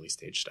the early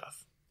stage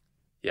stuff?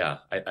 Yeah.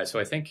 So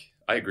I think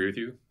I agree with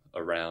you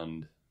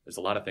around, there's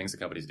a lot of things that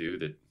companies do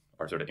that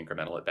are sort of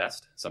incremental at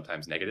best,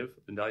 sometimes negative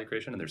in value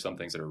creation. And there's some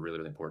things that are really,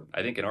 really important.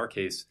 I think in our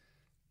case,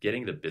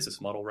 getting the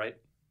business model right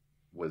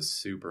was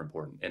super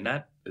important. And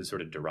that is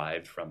sort of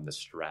derived from the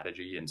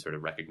strategy and sort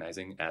of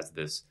recognizing as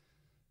this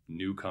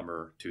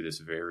newcomer to this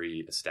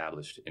very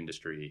established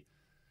industry,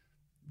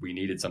 we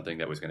needed something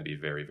that was going to be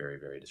very, very,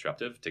 very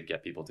disruptive to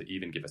get people to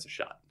even give us a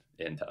shot.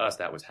 And to us,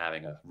 that was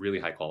having a really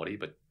high quality,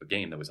 but a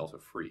game that was also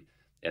free.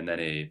 And then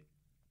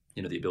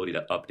the ability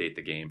to update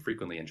the game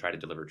frequently and try to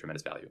deliver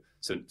tremendous value.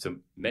 So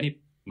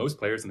most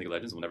players in League of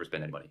Legends will never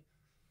spend any money.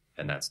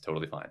 And that's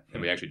totally fine.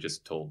 And we actually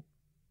just told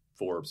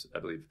Forbes, I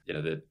believe,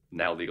 that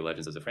now League of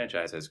Legends as a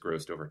franchise has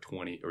grossed over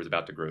is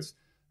about to gross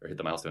or hit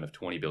the milestone of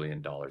 $20 billion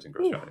in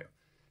gross revenue.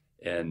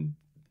 And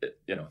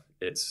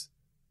it's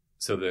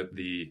so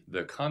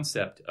the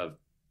concept of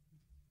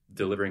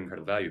delivering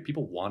incredible value,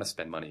 people want to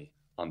spend money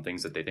on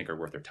things that they think are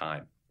worth their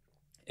time.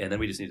 And then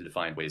we just need to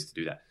find ways to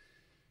do that.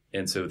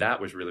 And so that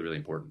was really, really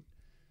important.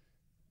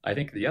 I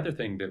think the other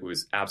thing that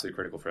was absolutely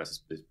critical for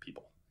us is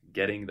people.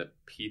 Getting the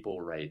people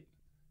right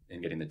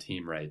and getting the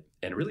team right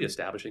and really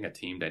establishing a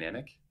team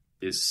dynamic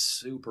is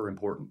super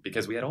important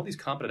because we had all these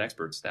competent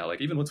experts now.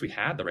 Even once we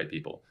had the right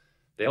people,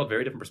 they all had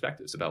very different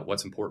perspectives about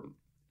what's important.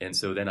 And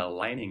so then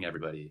aligning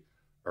everybody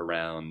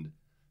around,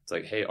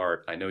 it's hey,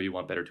 Art, I know you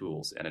want better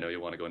tools and I know you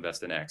want to go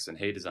invest in X. And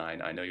hey,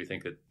 design, I know you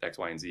think that X,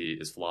 Y, and Z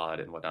is flawed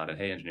and whatnot. And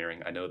hey,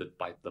 engineering, I know that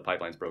the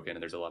pipeline's broken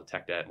and there's a lot of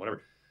tech debt and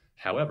whatever.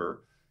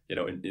 However,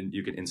 and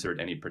you can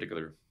insert any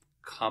particular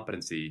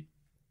competency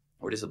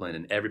or discipline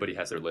and everybody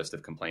has their list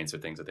of complaints or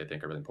things that they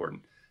think are really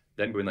important.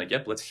 Then going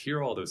yep, let's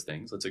hear all those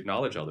things. Let's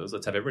acknowledge all those.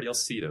 Let's have everybody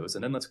else see those.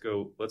 And then let's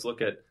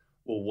look at,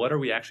 what are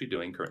we actually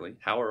doing currently?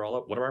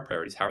 What are our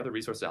priorities? How are the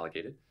resources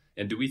allocated?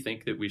 And do we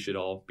think that we should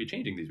all be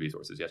changing these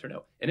resources? Yes or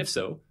no? And if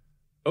so,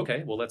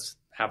 okay, well, let's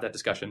have that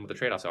discussion what the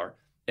trade-offs are.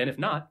 And if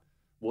not,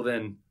 well,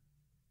 then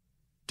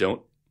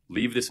don't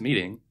leave this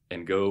meeting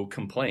and go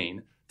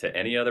complain to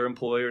any other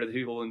employer or the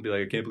people and be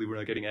I can't believe we're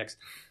not getting X,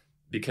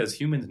 because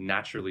humans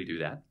naturally do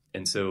that.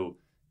 And so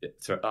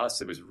to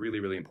us, it was really,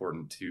 really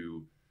important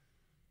to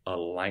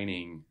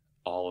aligning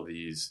all of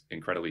these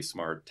incredibly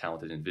smart,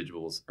 talented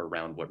individuals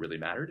around what really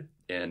mattered.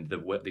 And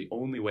the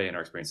only way in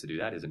our experience to do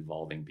that is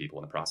involving people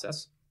in the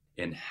process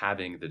and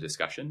having the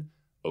discussion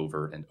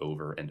over and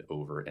over and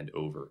over and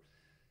over,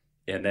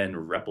 and then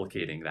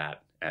replicating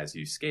that as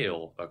you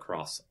scale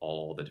across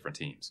all the different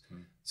teams.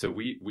 So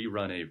we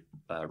run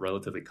a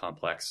relatively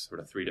complex sort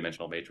of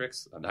 3-dimensional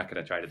matrix. I'm not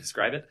going to try to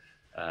describe it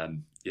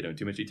in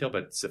too much detail,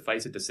 but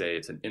suffice it to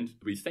say,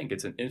 we think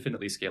it's an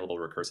infinitely scalable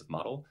recursive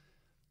model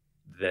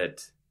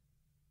that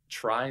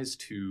tries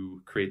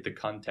to create the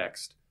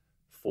context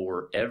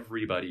for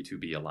everybody to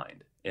be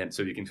aligned. And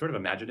so you can sort of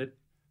imagine it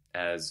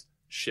as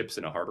ships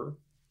in a harbor.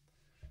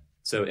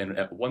 So, and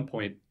at one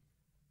point,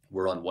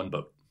 we're on one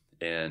boat,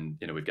 and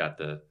we've got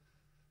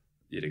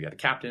you got the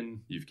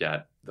captain, you've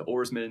got the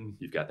oarsman,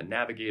 you've got the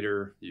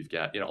navigator, you've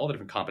got all the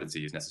different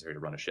competencies necessary to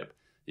run a ship.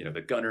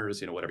 The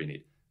gunners, whatever you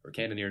need, or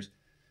cannoneers.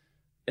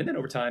 And then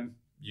over time,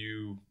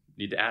 you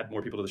need to add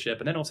more people to the ship,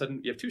 and then all of a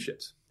sudden you have 2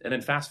 ships. And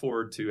then fast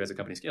forward to, as a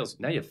company scales,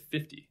 now you have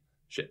 50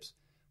 ships.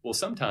 Well,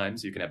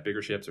 sometimes you can have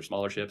bigger ships or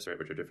smaller ships, right,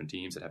 which are different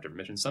teams that have different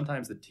missions.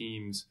 Sometimes the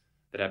teams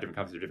that have different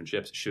competencies or different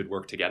ships should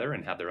work together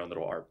and have their own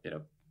little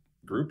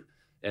group.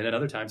 And then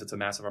other times it's a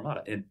massive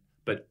armada.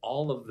 But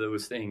all of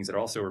those things that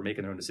also are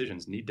making their own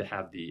decisions need to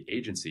have the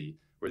agency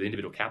where the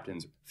individual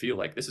captains feel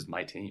like, this is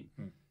my team.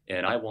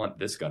 And I want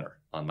this gunner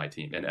on my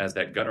team. And as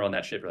that gunner on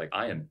that ship, you're like,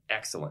 I am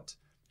excellent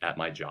at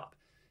my job.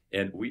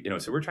 And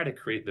so we're trying to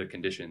create the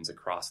conditions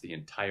across the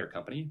entire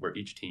company where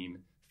each team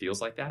feels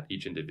like that,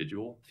 each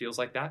individual feels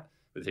like that.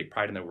 They take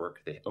pride in their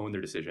work, they own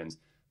their decisions,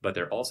 but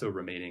they're also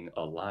remaining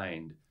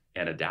aligned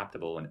and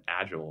adaptable and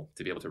agile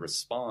to be able to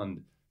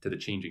respond to the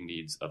changing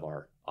needs of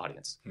our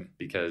audience.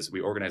 Because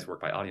we organize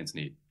work by audience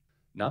need,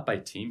 not by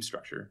team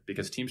structure,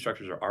 because team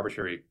structures are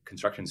arbitrary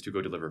constructions to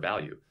go deliver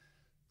value.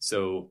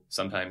 So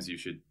sometimes you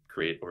should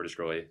create or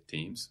destroy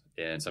teams,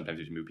 and sometimes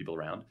you should move people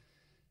around.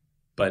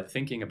 But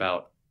thinking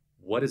about,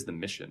 what is the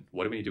mission?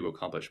 What do we need to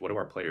accomplish? What do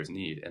our players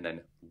need? And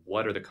then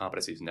what are the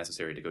competencies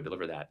necessary to go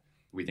deliver that?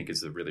 We think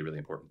is a really, really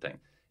important thing.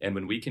 And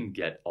when we can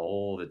get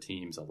all the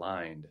teams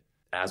aligned,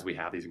 as we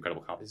have these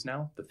incredible competencies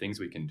now, the things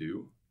we can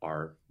do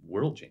are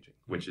world changing,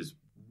 which is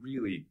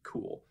really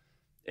cool.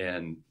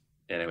 And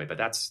anyway,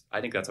 but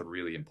I think that's a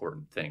really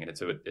important thing. And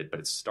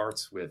it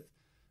starts with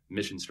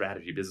mission,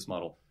 strategy, business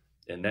model,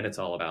 and then it's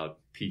all about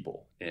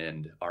people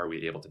and are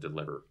we able to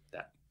deliver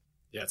that?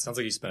 Yeah, it sounds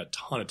like you spent a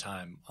ton of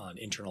time on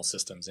internal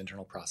systems,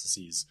 internal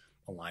processes,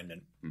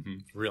 alignment.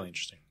 Really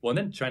interesting. Well, and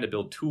then trying to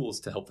build tools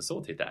to help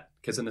facilitate that.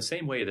 Because in the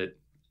same way that,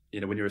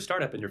 when you're a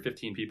startup and you're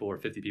 15 people or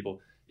 50 people,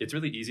 it's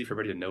really easy for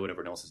everybody to know what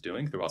everyone else is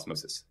doing through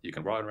osmosis. You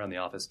can run around the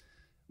office.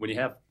 When you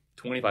have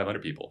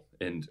 2,500 people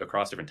and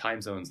across different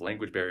time zones,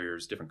 language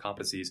barriers, different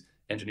competencies,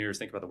 engineers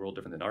think about the world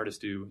different than artists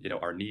do.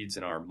 Our needs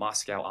in our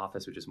Moscow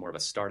office, which is more of a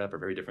startup, are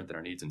very different than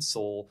our needs in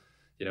Seoul,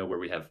 where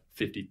we have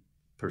 50%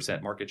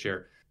 market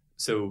share.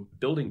 So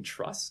building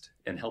trust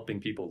and helping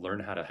people learn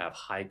how to have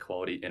high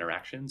quality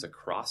interactions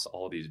across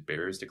all these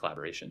barriers to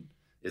collaboration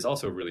is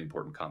also a really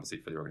important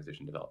competency for the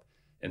organization to develop.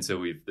 And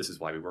so this is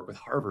why we work with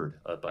Harvard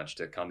a bunch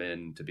to come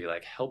in to be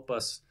like, help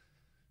us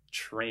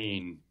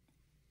train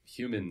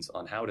humans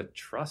on how to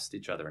trust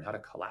each other and how to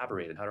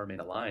collaborate and how to remain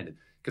aligned.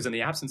 Because in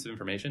the absence of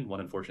information, one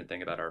unfortunate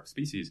thing about our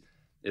species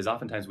is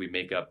oftentimes we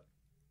make up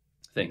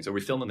things or we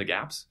fill in the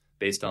gaps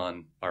based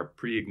on our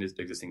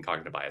pre-existing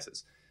cognitive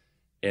biases.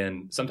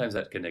 And sometimes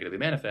that can negatively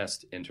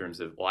manifest in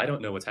terms of, well, I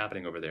don't know what's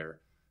happening over there,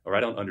 or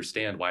I don't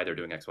understand why they're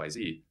doing X, Y,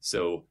 Z.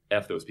 So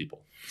F those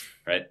people,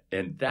 right?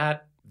 And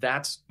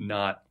that's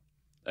not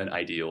an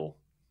ideal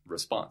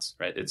response,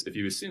 right? It's if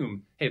you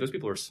assume, hey, those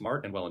people are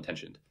smart and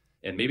well-intentioned,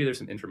 and maybe there's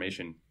some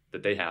information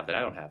that they have that I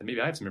don't have, and maybe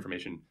I have some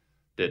information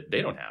that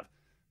they don't have.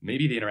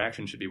 Maybe the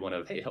interaction should be one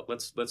of, hey,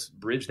 let's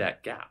bridge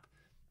that gap.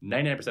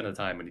 99% of the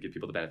time when you give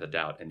people the benefit of the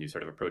doubt and you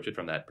sort of approach it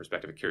from that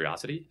perspective of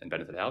curiosity and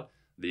benefit of the doubt,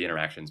 the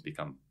interactions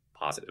become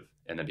positive.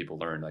 And then people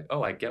learn like,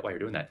 oh, I get why you're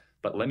doing that,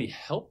 but let me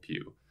help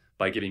you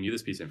by giving you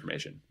this piece of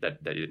information that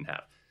you didn't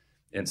have.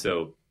 And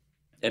so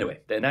anyway,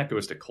 and that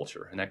goes to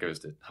culture and that goes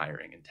to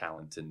hiring and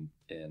talent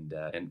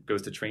and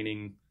goes to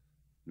training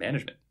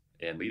management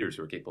and leaders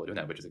who are capable of doing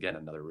that, which is again,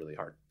 another really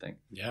hard thing.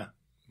 Yeah.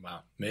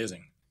 Wow.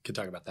 Amazing. Could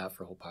talk about that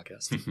for a whole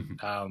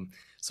podcast.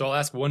 So I'll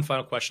ask one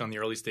final question on the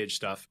early stage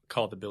stuff,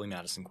 call it the Billy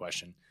Madison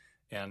question.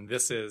 And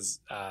this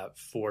is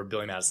for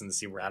Billy Madison, the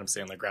scene where Adam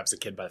Sandler grabs a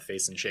kid by the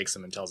face and shakes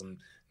him and tells him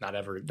not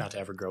to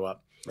ever grow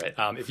up. Right.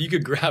 If you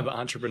could grab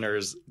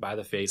entrepreneurs by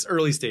the face,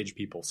 early stage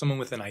people, someone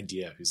with an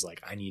idea who's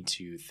like, I need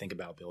to think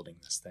about building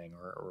this thing,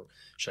 or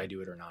should I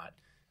do it or not?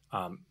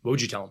 What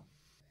would you tell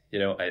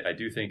them? I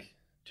do think,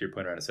 to your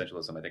point around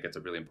essentialism, I think it's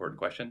a really important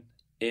question.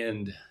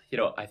 And,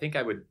 I think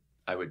I would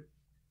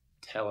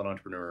tell an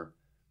entrepreneur,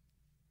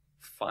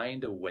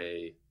 find a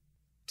way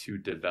to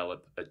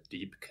develop a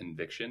deep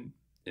conviction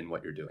in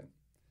what you're doing.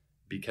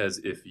 Because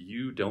if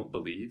you don't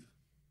believe,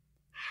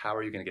 how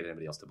are you going to get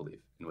anybody else to believe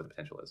in what the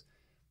potential is?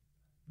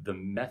 The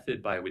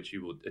method by which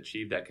you will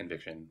achieve that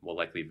conviction will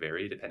likely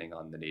vary depending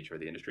on the nature of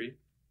the industry.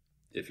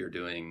 If you're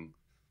doing,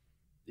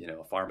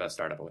 a pharma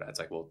startup or whatnot, it's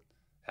like, well,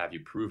 have you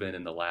proven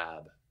in the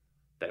lab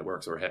that it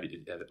works, or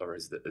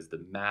is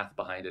the math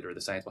behind it or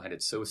the science behind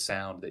it so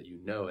sound that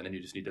and then you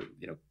just need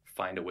to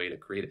find a way to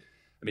create it.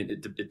 I mean,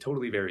 it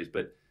totally varies,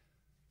 but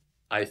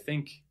I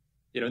think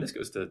and this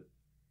goes to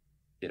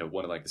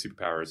one of like the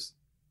superpowers,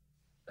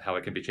 how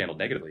it can be channeled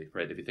negatively,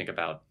 right? If you think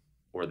about,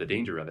 or the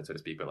danger of it, so to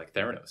speak, but like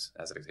Theranos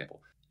as an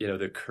example,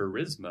 the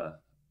charisma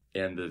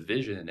and the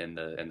vision and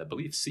the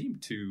belief seem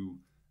to,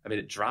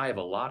 it drive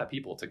a lot of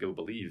people to go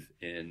believe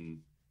in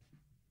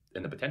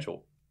the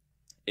potential.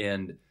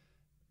 And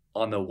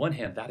on the one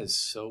hand, that is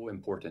so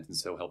important and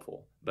so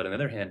helpful. But on the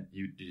other hand,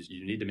 you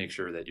need to make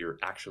sure that you're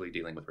actually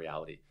dealing with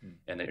reality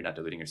and that you're not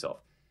deluding yourself.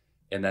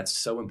 And that's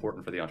so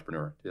important for the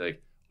entrepreneur to be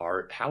like,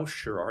 how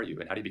sure are you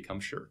and how do you become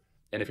sure?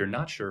 And if you're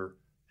not sure,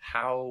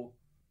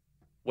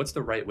 what's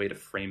the right way to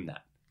frame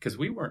that? Because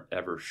we weren't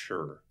ever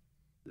sure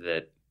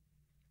that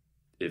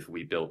if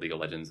we built League of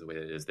Legends the way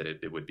it is, that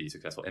it would be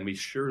successful. And we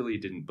surely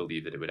didn't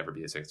believe that it would ever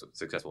be as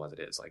successful as it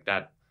is. Like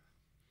that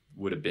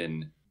would have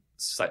been,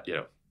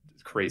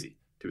 crazy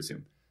to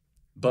assume.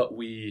 But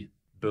we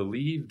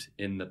believed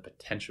in the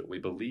potential. We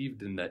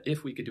believed in that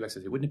if we could do X,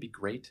 wouldn't it be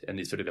great? And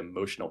the sort of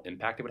emotional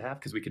impact it would have,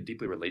 because we could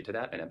deeply relate to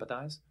that and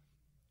empathize.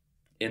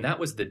 And that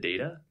was the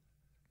data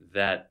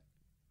that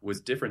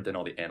was different than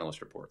all the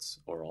analyst reports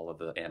or all of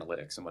the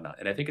analytics and whatnot.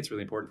 And I think it's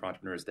really important for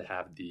entrepreneurs to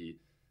have the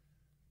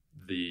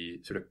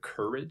sort of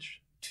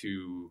courage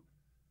to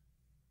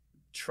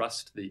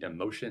trust the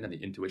emotion and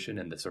the intuition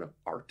and the sort of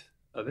art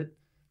of it,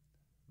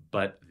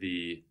 but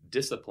the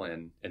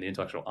discipline and the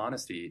intellectual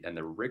honesty and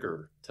the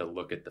rigor to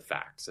look at the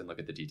facts and look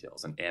at the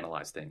details and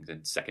analyze things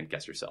and second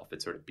guess yourself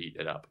and sort of beat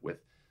it up with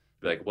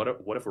like, what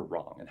if we're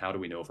wrong, and how do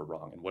we know if we're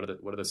wrong, and what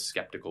are the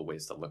skeptical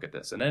ways to look at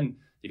this? And then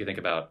you can think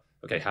about,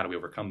 okay, how do we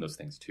overcome those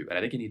things too? And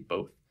I think you need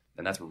both,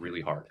 and that's really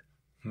hard.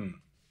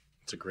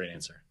 That's a great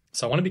answer.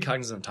 So I want to be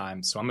cognizant of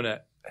time, so I'm going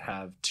to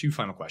have two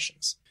final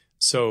questions.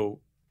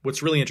 So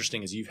what's really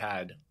interesting is you've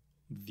had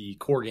the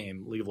core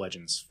game League of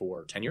Legends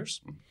for 10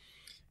 years.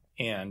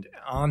 And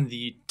on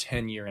the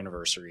 10-year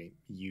anniversary,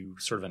 you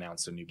sort of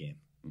announced a new game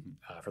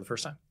for the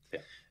first time. Yeah.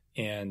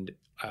 And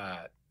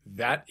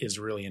that is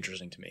really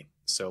interesting to me.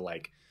 So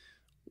like,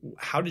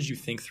 how did you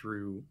think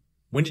through,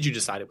 when did you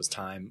decide it was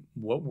time?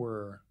 What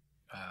were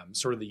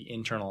sort of the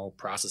internal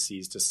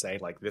processes to say,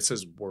 like, this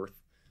is worth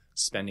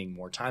spending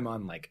more time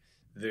on? Like,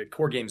 the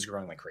core game is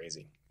growing like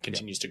crazy,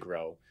 continues to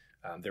grow.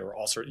 There were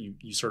all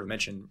you sort of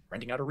mentioned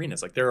renting out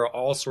arenas. Like, there are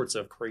all sorts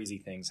of crazy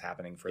things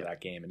happening for that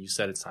game. And you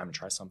said it's time to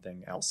try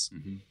something else.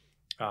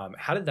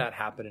 How did that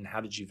happen? And how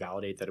did you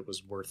validate that it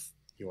was worth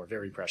your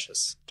very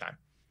precious time?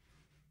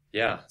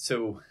 Yeah.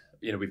 So,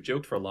 we've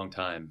joked for a long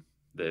time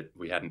that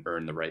we hadn't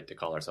earned the right to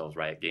call ourselves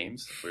Riot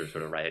Games. We were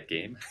sort of Riot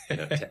Game,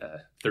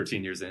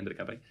 13 years into the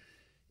company.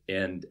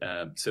 And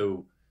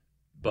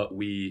but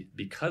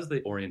because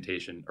the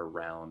orientation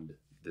around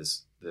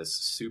this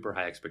super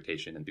high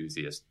expectation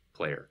enthusiast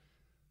player,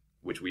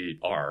 which we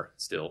are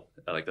still,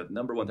 like, the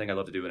number one thing I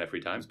love to do in my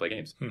free time is play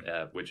games,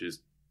 which is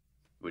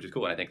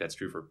cool. And I think that's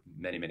true for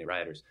many, many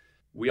rioters.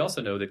 We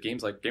also know that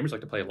gamers like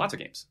to play lots of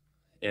games,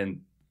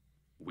 and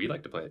we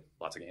like to play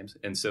lots of games.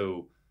 And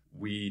so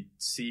we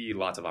see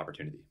lots of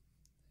opportunity,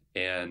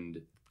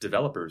 and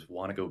developers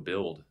want to go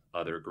build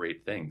other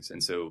great things.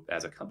 And so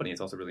as a company,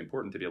 it's also really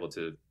important to be able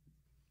to,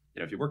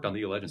 if you worked on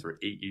League of Legends for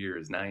 8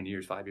 years, 9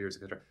 years, 5 years,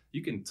 etc.,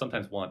 you can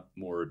sometimes want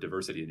more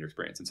diversity in your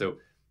experience. And so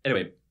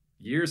anyway,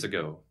 years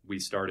ago, we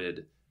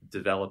started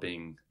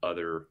developing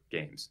other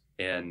games.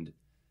 And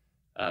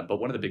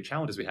but one of the big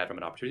challenges we had from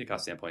an opportunity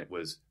cost standpoint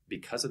was,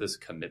 because of this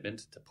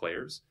commitment to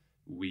players,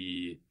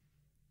 we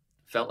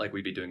felt like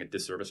we'd be doing a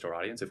disservice to our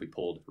audience if we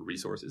pulled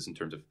resources in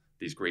terms of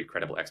these great,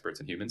 credible experts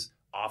and humans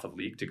off of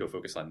League to go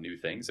focus on new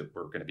things that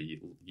were going to be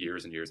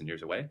years and years and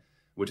years away,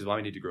 which is why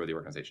we need to grow the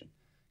organization.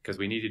 Because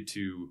we needed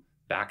to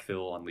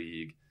backfill on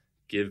League,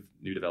 give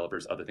new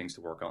developers other things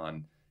to work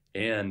on,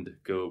 and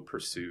go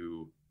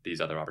pursue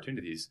these other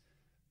opportunities,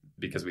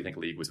 because we think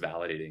League was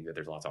validating that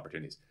there's lots of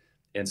opportunities.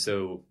 And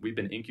so we've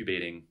been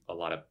incubating a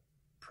lot of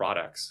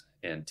products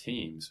and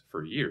teams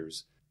for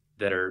years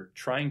that are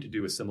trying to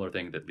do a similar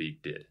thing that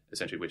League did,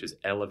 essentially, which is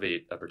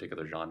elevate a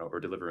particular genre or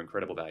deliver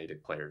incredible value to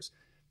players.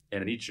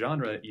 And in each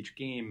genre, each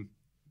game,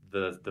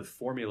 the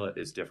formula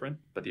is different,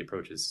 but the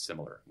approach is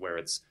similar,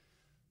 where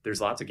there's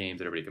lots of games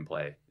that everybody can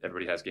play.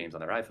 Everybody has games on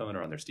their iPhone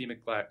or on their Steam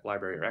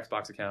library or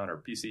Xbox account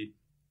or PC.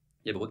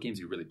 Yeah, but what games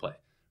do you really play,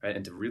 right?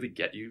 And to really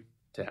get you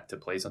to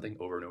play something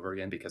over and over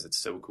again because it's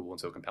so cool and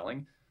so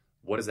compelling,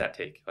 what does that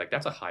take? Like,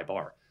 that's a high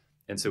bar.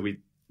 And so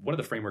one of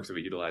the frameworks that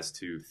we utilize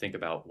to think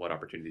about what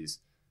opportunities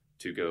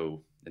to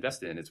go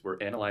invest in is we're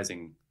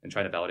analyzing and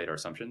trying to validate our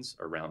assumptions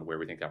around where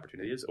we think the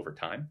opportunity is over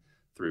time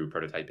through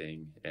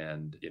prototyping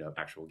and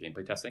actual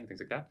gameplay testing, things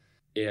like that.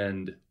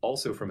 And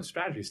also from a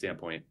strategy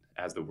standpoint,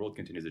 as the world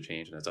continues to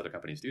change and as other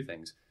companies do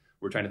things,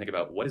 we're trying to think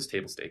about what is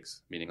table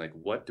stakes, meaning like,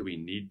 what do we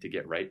need to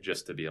get right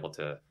just to be able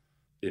to,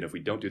 if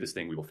we don't do this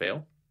thing, we will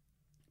fail.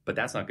 But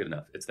that's not good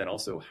enough. It's then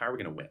also, how are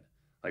we going to win?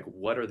 Like,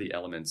 what are the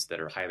elements that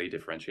are highly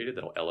differentiated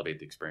that'll elevate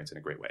the experience in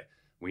a great way?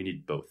 We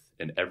need both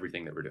in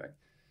everything that we're doing.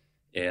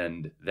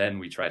 And then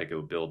we try to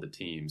go build the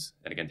teams,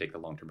 and again, take the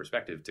long-term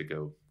perspective to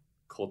go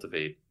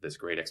cultivate this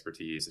great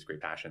expertise, this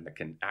great passion that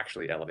can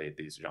actually elevate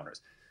these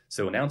genres.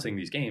 So announcing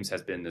these games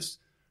has been this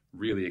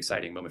really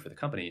exciting moment for the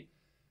company,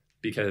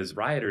 because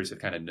rioters have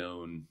kind of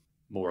known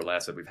more or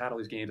less that we've had all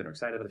these games and are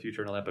excited about the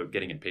future and all that, but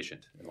getting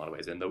impatient in a lot of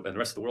ways. And the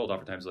rest of the world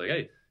oftentimes is like,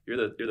 hey, you're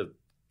the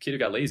kid who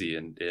got lazy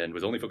and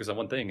was only focused on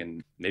one thing,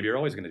 and maybe you're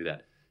always going to do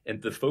that.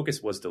 And the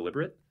focus was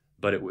deliberate,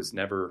 but it was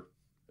never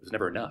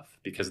enough,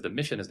 because the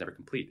mission is never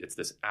complete. It's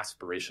this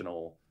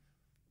aspirational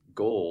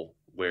goal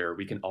where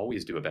we can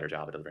always do a better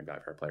job at delivering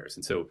value for our players.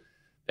 And so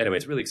anyway,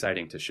 it's really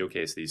exciting to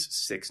showcase these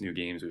 6 new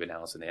games we've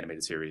announced in the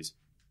animated series.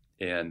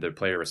 And the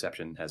player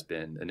reception has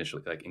been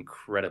initially like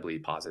incredibly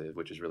positive,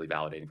 which is really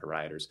validating for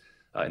Rioters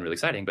and really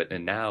exciting.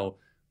 And now,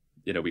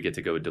 we get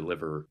to go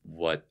deliver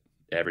what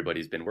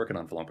everybody's been working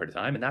on for a long period of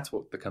time. And that's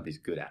what the company's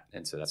good at.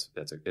 And so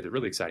it's a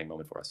really exciting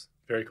moment for us.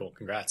 Very cool.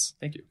 Congrats.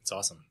 Thank you. It's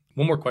awesome.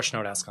 One more question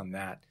I would ask on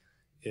that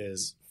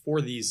is,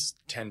 for these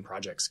 10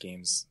 projects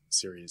games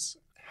series,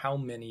 how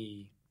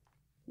many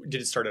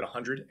did it start at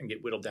 100 and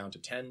get whittled down to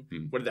 10?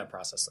 What did that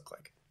process look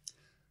like?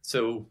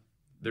 So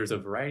there's a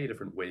variety of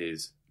different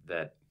ways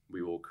that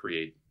we will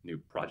create new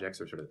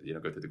projects or sort of,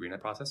 go through the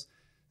greenlight process.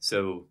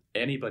 So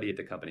anybody at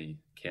the company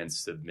can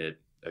submit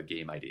a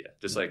game idea,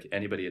 just like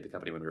anybody at the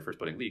company when we were first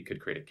building League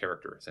could create a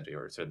character essentially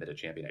or submit a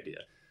champion idea,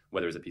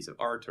 whether it was a piece of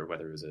art or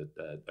whether it was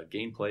a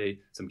gameplay,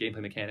 some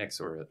gameplay mechanics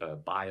or a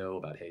bio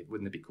about, hey,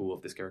 wouldn't it be cool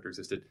if this character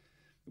existed?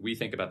 We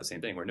think about the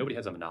same thing where nobody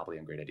has a monopoly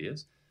on great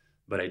ideas,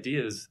 but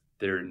ideas,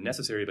 they're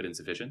necessary but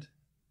insufficient.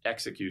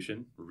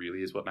 Execution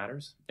really is what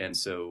matters. And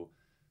so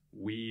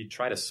we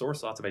try to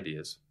source lots of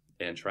ideas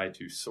and try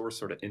to source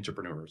sort of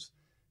entrepreneurs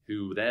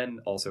who then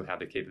also have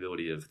the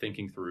capability of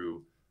thinking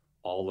through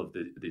all of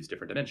these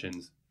different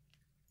dimensions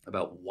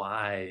about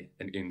why,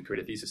 and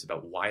create a thesis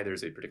about why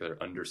there's a particular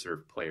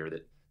underserved player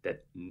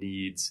that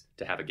needs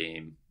to have a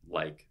game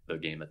like the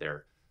game that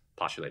they're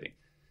postulating.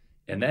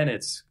 And then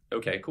it's,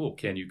 okay, cool.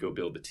 Can you go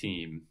build the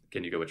team?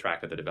 Can you go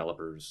attract the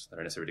developers that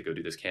are necessary to go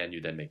do this? Can you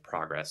then make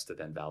progress to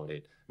then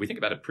validate? We think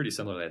about it pretty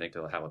similarly, I think,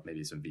 to how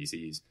maybe some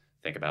VCs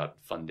think about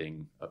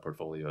funding a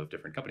portfolio of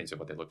different companies and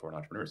what they look for in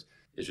entrepreneurs.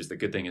 It's just the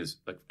good thing is,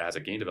 like, as a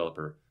game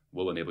developer,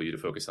 we'll enable you to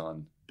focus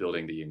on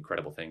building the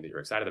incredible thing that you're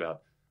excited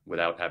about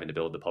without having to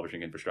build the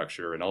publishing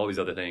infrastructure and all these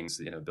other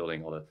things,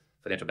 building all the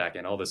financial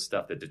backend, all this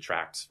stuff that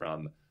detracts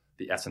from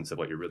the essence of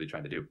what you're really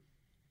trying to do.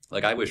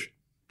 Like, I wish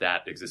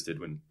that existed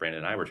when Brandon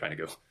and I were trying to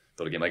go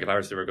build a game. Like, if I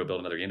was to ever go build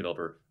another game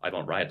developer, I'd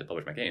want Riot to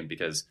publish my game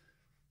because,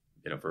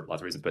 for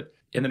lots of reasons.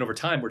 And then over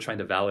time, we're trying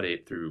to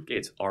validate through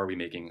gates, are we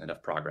making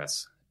enough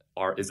progress?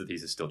 Is the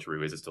thesis still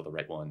true? Is it still the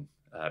right one?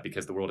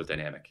 Because the world is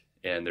dynamic.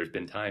 And there's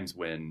been times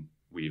when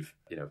we've,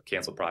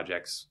 canceled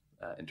projects.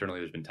 Internally,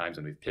 there's been times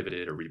when we've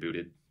pivoted or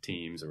rebooted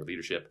teams or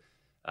leadership.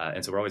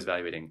 And so we're always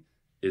evaluating,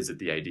 is it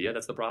the idea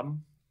that's the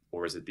problem?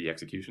 Or is it the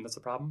execution that's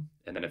the problem?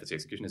 And then if it's the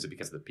execution, is it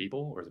because of the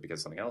people? Or is it because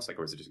of something else?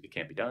 Or is it just, it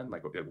can't be done?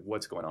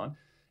 What's going on?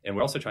 And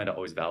we're also trying to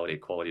always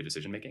validate quality of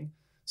decision-making.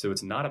 So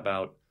it's not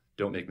about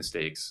don't make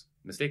mistakes.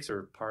 Mistakes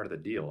are part of the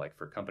deal. Like,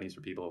 for companies,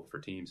 for people, for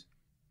teams,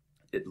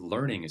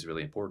 learning is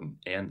really important.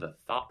 And the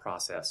thought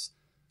process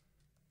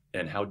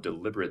and how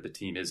deliberate the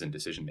team is in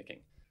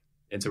decision-making.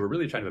 And so we're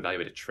really trying to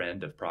evaluate a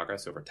trend of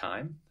progress over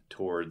time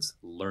towards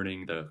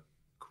learning the,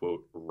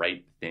 quote,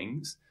 right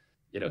things.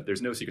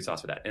 There's no secret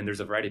sauce for that. And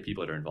there's a variety of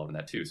people that are involved in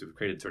that too. So we've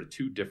created sort of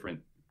 2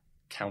 different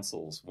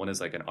councils. One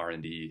is like an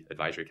R&D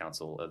advisory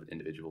council of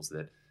individuals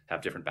that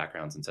have different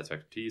backgrounds and sets of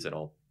expertise that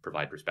all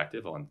provide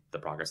perspective on the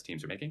progress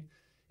teams are making.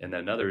 And then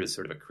another is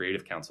sort of a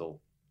creative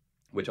council,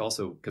 which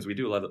also, because we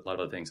do a lot of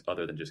other things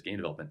other than just game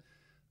development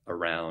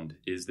around,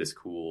 is this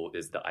cool?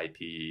 Is the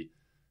IP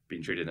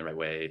being treated in the right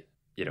way?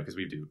 Because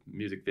we do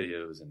music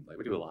videos and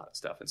we do a lot of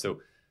stuff. And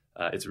so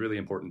it's really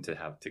important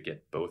to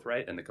get both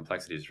right. And the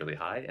complexity is really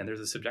high. And there's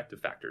a subjective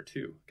factor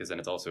too, because then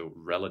it's also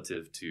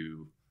relative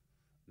to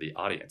the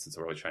audience. And so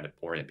we're always trying to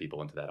orient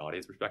people into that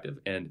audience perspective.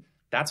 And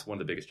that's one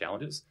of the biggest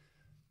challenges,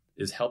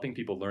 is helping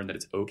people learn that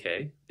it's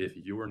okay if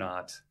you are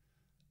not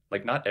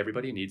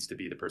everybody needs to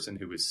be the person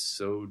who is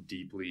so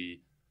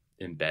deeply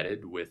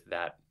embedded with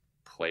that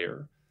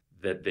player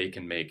that they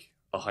can make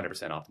 100%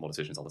 optimal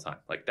decisions all the time.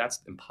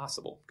 That's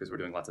impossible because we're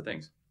doing lots of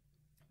things.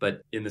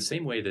 But in the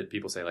same way that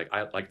people say,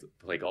 I like to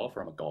play golf,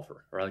 or I'm a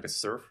golfer, or I like to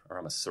surf, or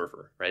I'm a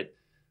surfer, right?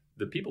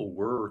 The people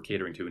we're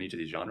catering to in each of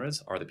these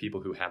genres are the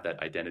people who have that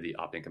identity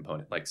opt-in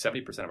component.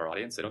 70% of our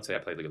audience, they don't say I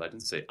play League of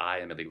Legends, they say I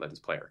am a League of Legends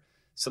player.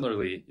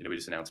 Similarly, we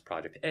just announced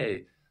Project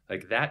A.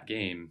 That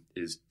game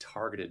is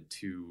targeted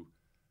to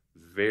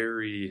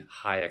very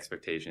high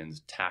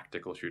expectations,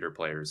 tactical shooter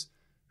players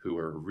who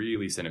are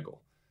really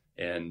cynical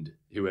and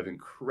who have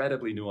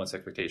incredibly nuanced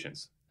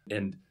expectations.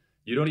 And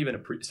you don't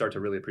even start to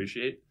really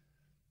appreciate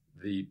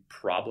the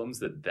problems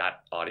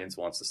that audience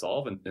wants to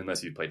solve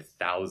unless you've played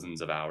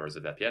thousands of hours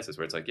of FPSs,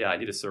 where it's I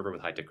need a server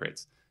with high tick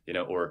rates,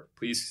 or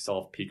please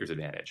solve peaker's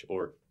advantage,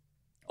 or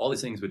all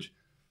these things, which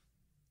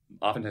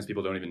oftentimes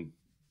people don't even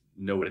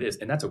know what it is.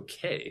 And that's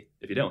okay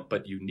if you don't,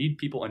 but you need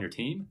people on your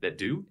team that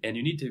do, and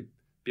you need to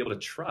be able to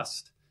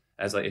trust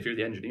as if you're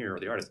the engineer or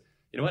the artist,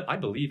 I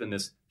believe in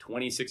this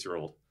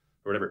 26-year-old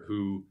or whatever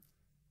who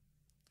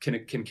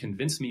can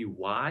convince me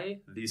why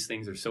these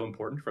things are so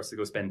important for us to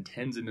go spend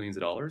tens of millions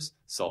of dollars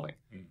solving.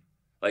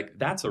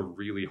 That's a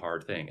really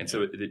hard thing. And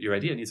so your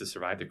idea needs to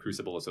survive the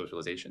crucible of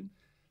socialization.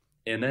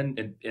 And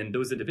then, and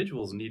those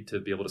individuals need to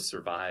be able to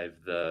survive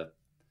the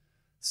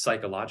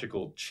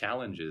psychological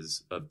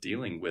challenges of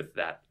dealing with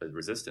that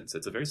resistance.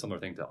 It's a very similar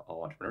thing to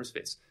all entrepreneurs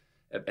face.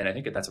 And I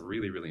think that's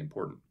really, really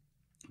important.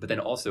 But then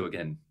also,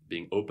 again,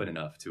 being open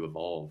enough to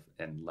evolve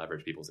and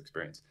leverage people's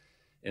experience.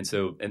 And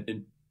so,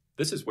 and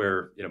this is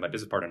where, my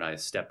business partner and I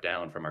stepped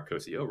down from our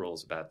co-CEO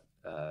roles about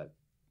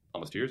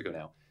almost 2 years ago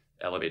now,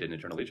 elevated an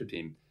internal leadership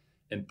team.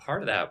 And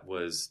part of that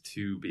was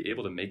to be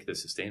able to make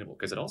this sustainable,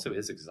 because it also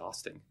is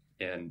exhausting.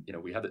 And,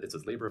 it's a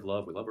labor of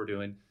love. We love what we're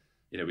doing.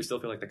 We still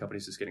feel like the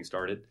company's just getting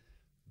started.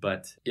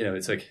 But,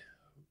 it's like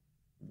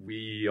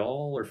we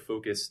all are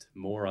focused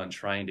more on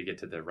trying to get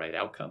to the right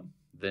outcome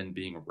than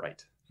being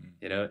right,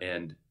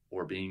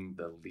 or being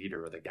the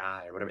leader or the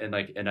guy or whatever.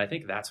 And I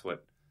think that's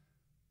where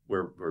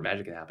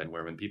magic can happen,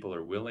 where when people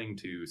are willing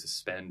to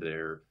suspend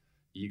their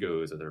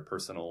egos or their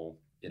personal,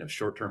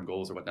 short-term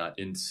goals or whatnot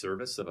in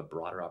service of a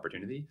broader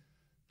opportunity,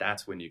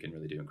 that's when you can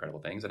really do incredible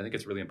things. And I think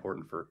it's really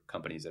important for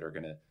companies that are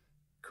going to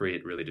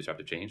create really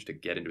disruptive change to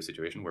get into a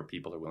situation where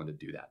people are willing to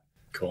do that.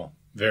 Cool.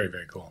 Very,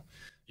 very cool.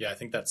 Yeah, I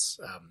think that's,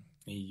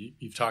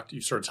 you've sort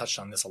of touched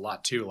on this a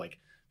lot too, like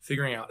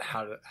figuring out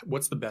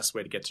what's the best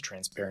way to get to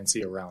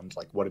transparency around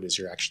like what it is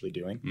you're actually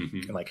doing,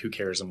 and like who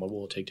cares and what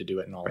will it take to do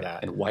it and all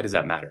that. And why does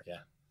that matter? Yeah.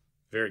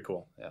 Very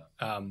cool.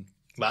 Yeah.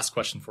 Last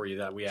question for you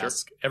that we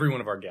ask every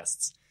one of our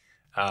guests,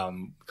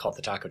 called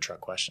the taco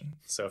truck question.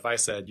 So if I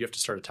said you have to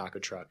start a taco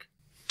truck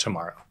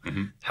tomorrow,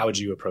 how would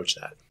you approach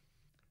that?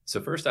 So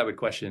first I would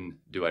question,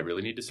 do I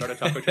really need to start a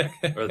taco truck?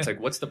 Or it's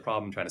like, what's the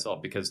problem I'm trying to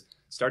solve? Because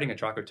starting a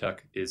taco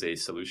truck is a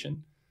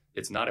solution.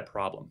 It's not a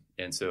problem.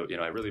 And so,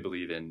 I really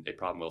believe in a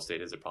problem well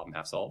stated is a problem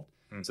half solved.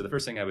 So the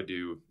first thing I would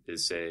do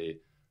is say,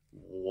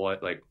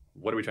 what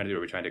are we trying to do?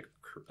 Are we trying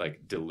to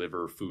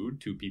deliver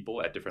food to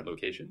people at different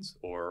locations?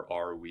 Or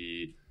are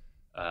we,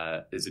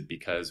 is it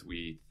because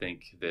we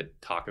think that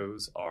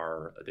tacos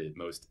are the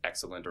most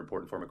excellent or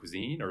important form of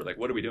cuisine? Or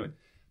what are we doing?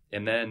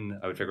 And then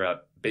I would figure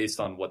out, based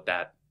on what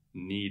that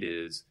need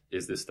is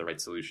this the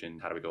right solution?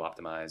 How do we go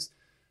optimize?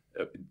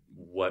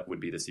 What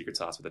would be the secret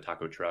sauce with the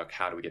taco truck?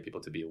 How do we get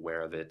people to be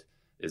aware of it?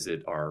 Is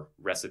it our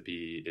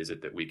recipe? Is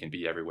it that we can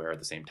be everywhere at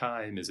the same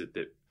time? Is it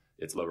that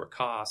it's lower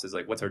cost?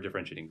 What's our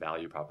differentiating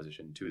value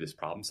proposition to this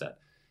problem set?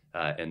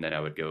 And then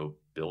I would go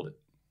build it.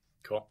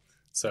 Cool.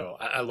 So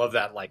I love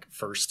that.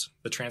 First,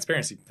 the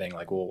transparency thing.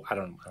 I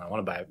don't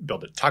want to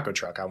build a taco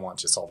truck. I want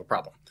to solve a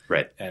problem.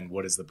 Right. And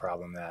what is the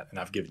problem and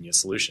I've given you a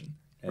solution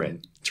and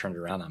right. turned it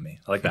around on me.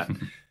 I like that.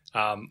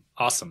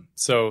 Awesome.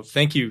 So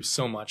thank you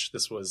so much.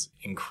 This was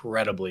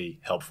incredibly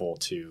helpful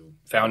to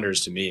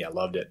founders, to me. I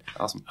loved it.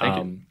 Awesome. Thank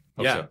you.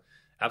 Yeah, so.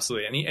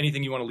 Absolutely.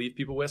 Anything you want to leave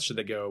people with? Should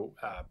they go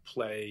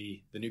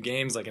play the new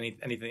games?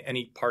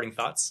 Any parting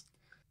thoughts?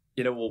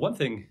 Well, one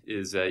thing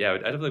is, I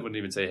definitely wouldn't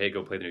even say, hey,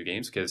 go play the new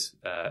games, because,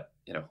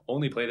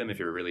 only play them if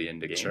you're really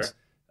into games. Sure.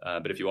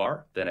 But if you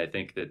are, then I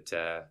think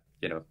that,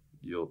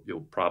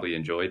 you'll probably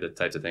enjoy the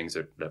types of things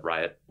that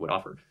Riot would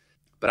offer.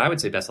 But I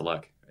would say best of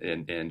luck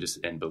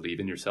and believe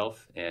in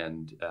yourself.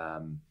 And,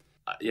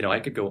 I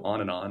could go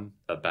on and on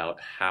about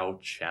how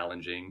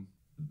challenging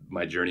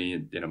my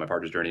journey, my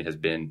partner's journey has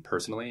been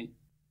personally.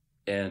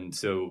 And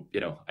so,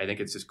 I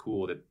think it's just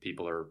cool that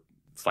people are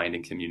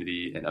finding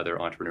community and other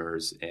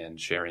entrepreneurs and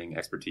sharing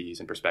expertise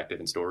and perspective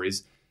and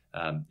stories.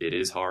 It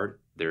is hard.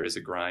 There is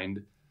a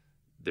grind.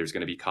 There's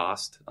going to be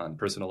cost on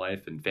personal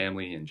life and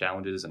family and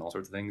challenges and all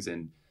sorts of things.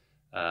 And,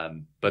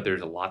 but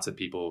there's lots of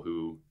people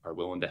who are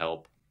willing to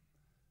help.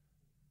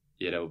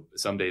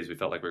 Some days we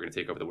felt like we were going to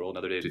take over the world.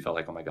 And other days we felt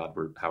like, oh my God,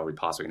 how are we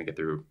possibly going to get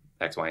through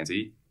X, Y, and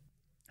Z?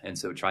 And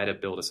so try to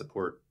build a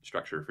support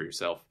structure for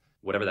yourself,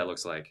 whatever that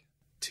looks like,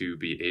 to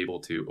be able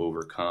to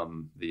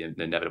overcome the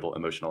inevitable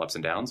emotional ups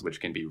and downs, which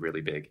can be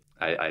really big.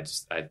 I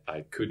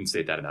couldn't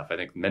state that enough. I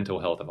think mental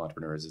health of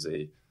entrepreneurs is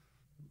a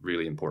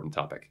really important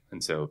topic.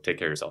 And so take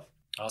care of yourself.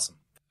 Awesome.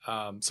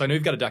 So I know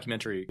you've got a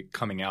documentary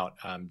coming out.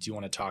 Do you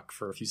want to talk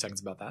for a few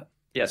seconds about that?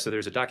 Yeah. So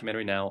there's a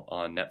documentary now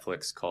on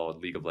Netflix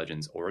called League of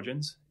Legends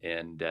Origins.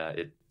 And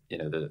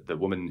the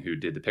woman who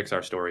did the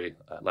Pixar story,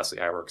 Leslie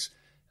Iwerks,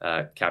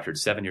 captured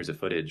 7 years of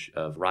footage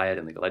of Riot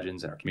and League of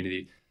Legends in our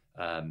community.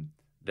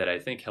 That I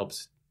think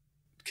helps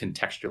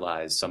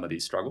contextualize some of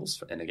these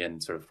struggles. And again,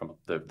 sort of from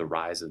the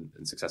rise and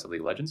success of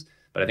League of Legends.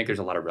 But I think there's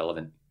a lot of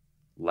relevant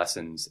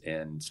lessons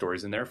and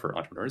stories in there for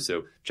entrepreneurs.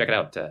 So check it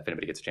out if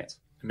anybody gets a chance.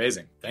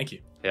 Amazing. Thank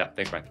you. Yeah.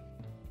 Thanks, Brian.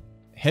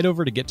 Head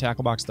over to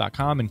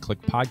gettacklebox.com and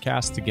click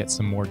podcast to get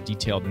some more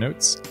detailed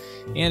notes.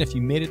 And if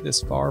you made it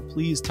this far,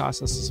 please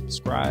toss us a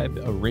subscribe,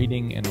 a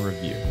rating, and a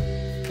review.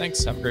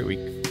 Thanks. Have a great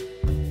week.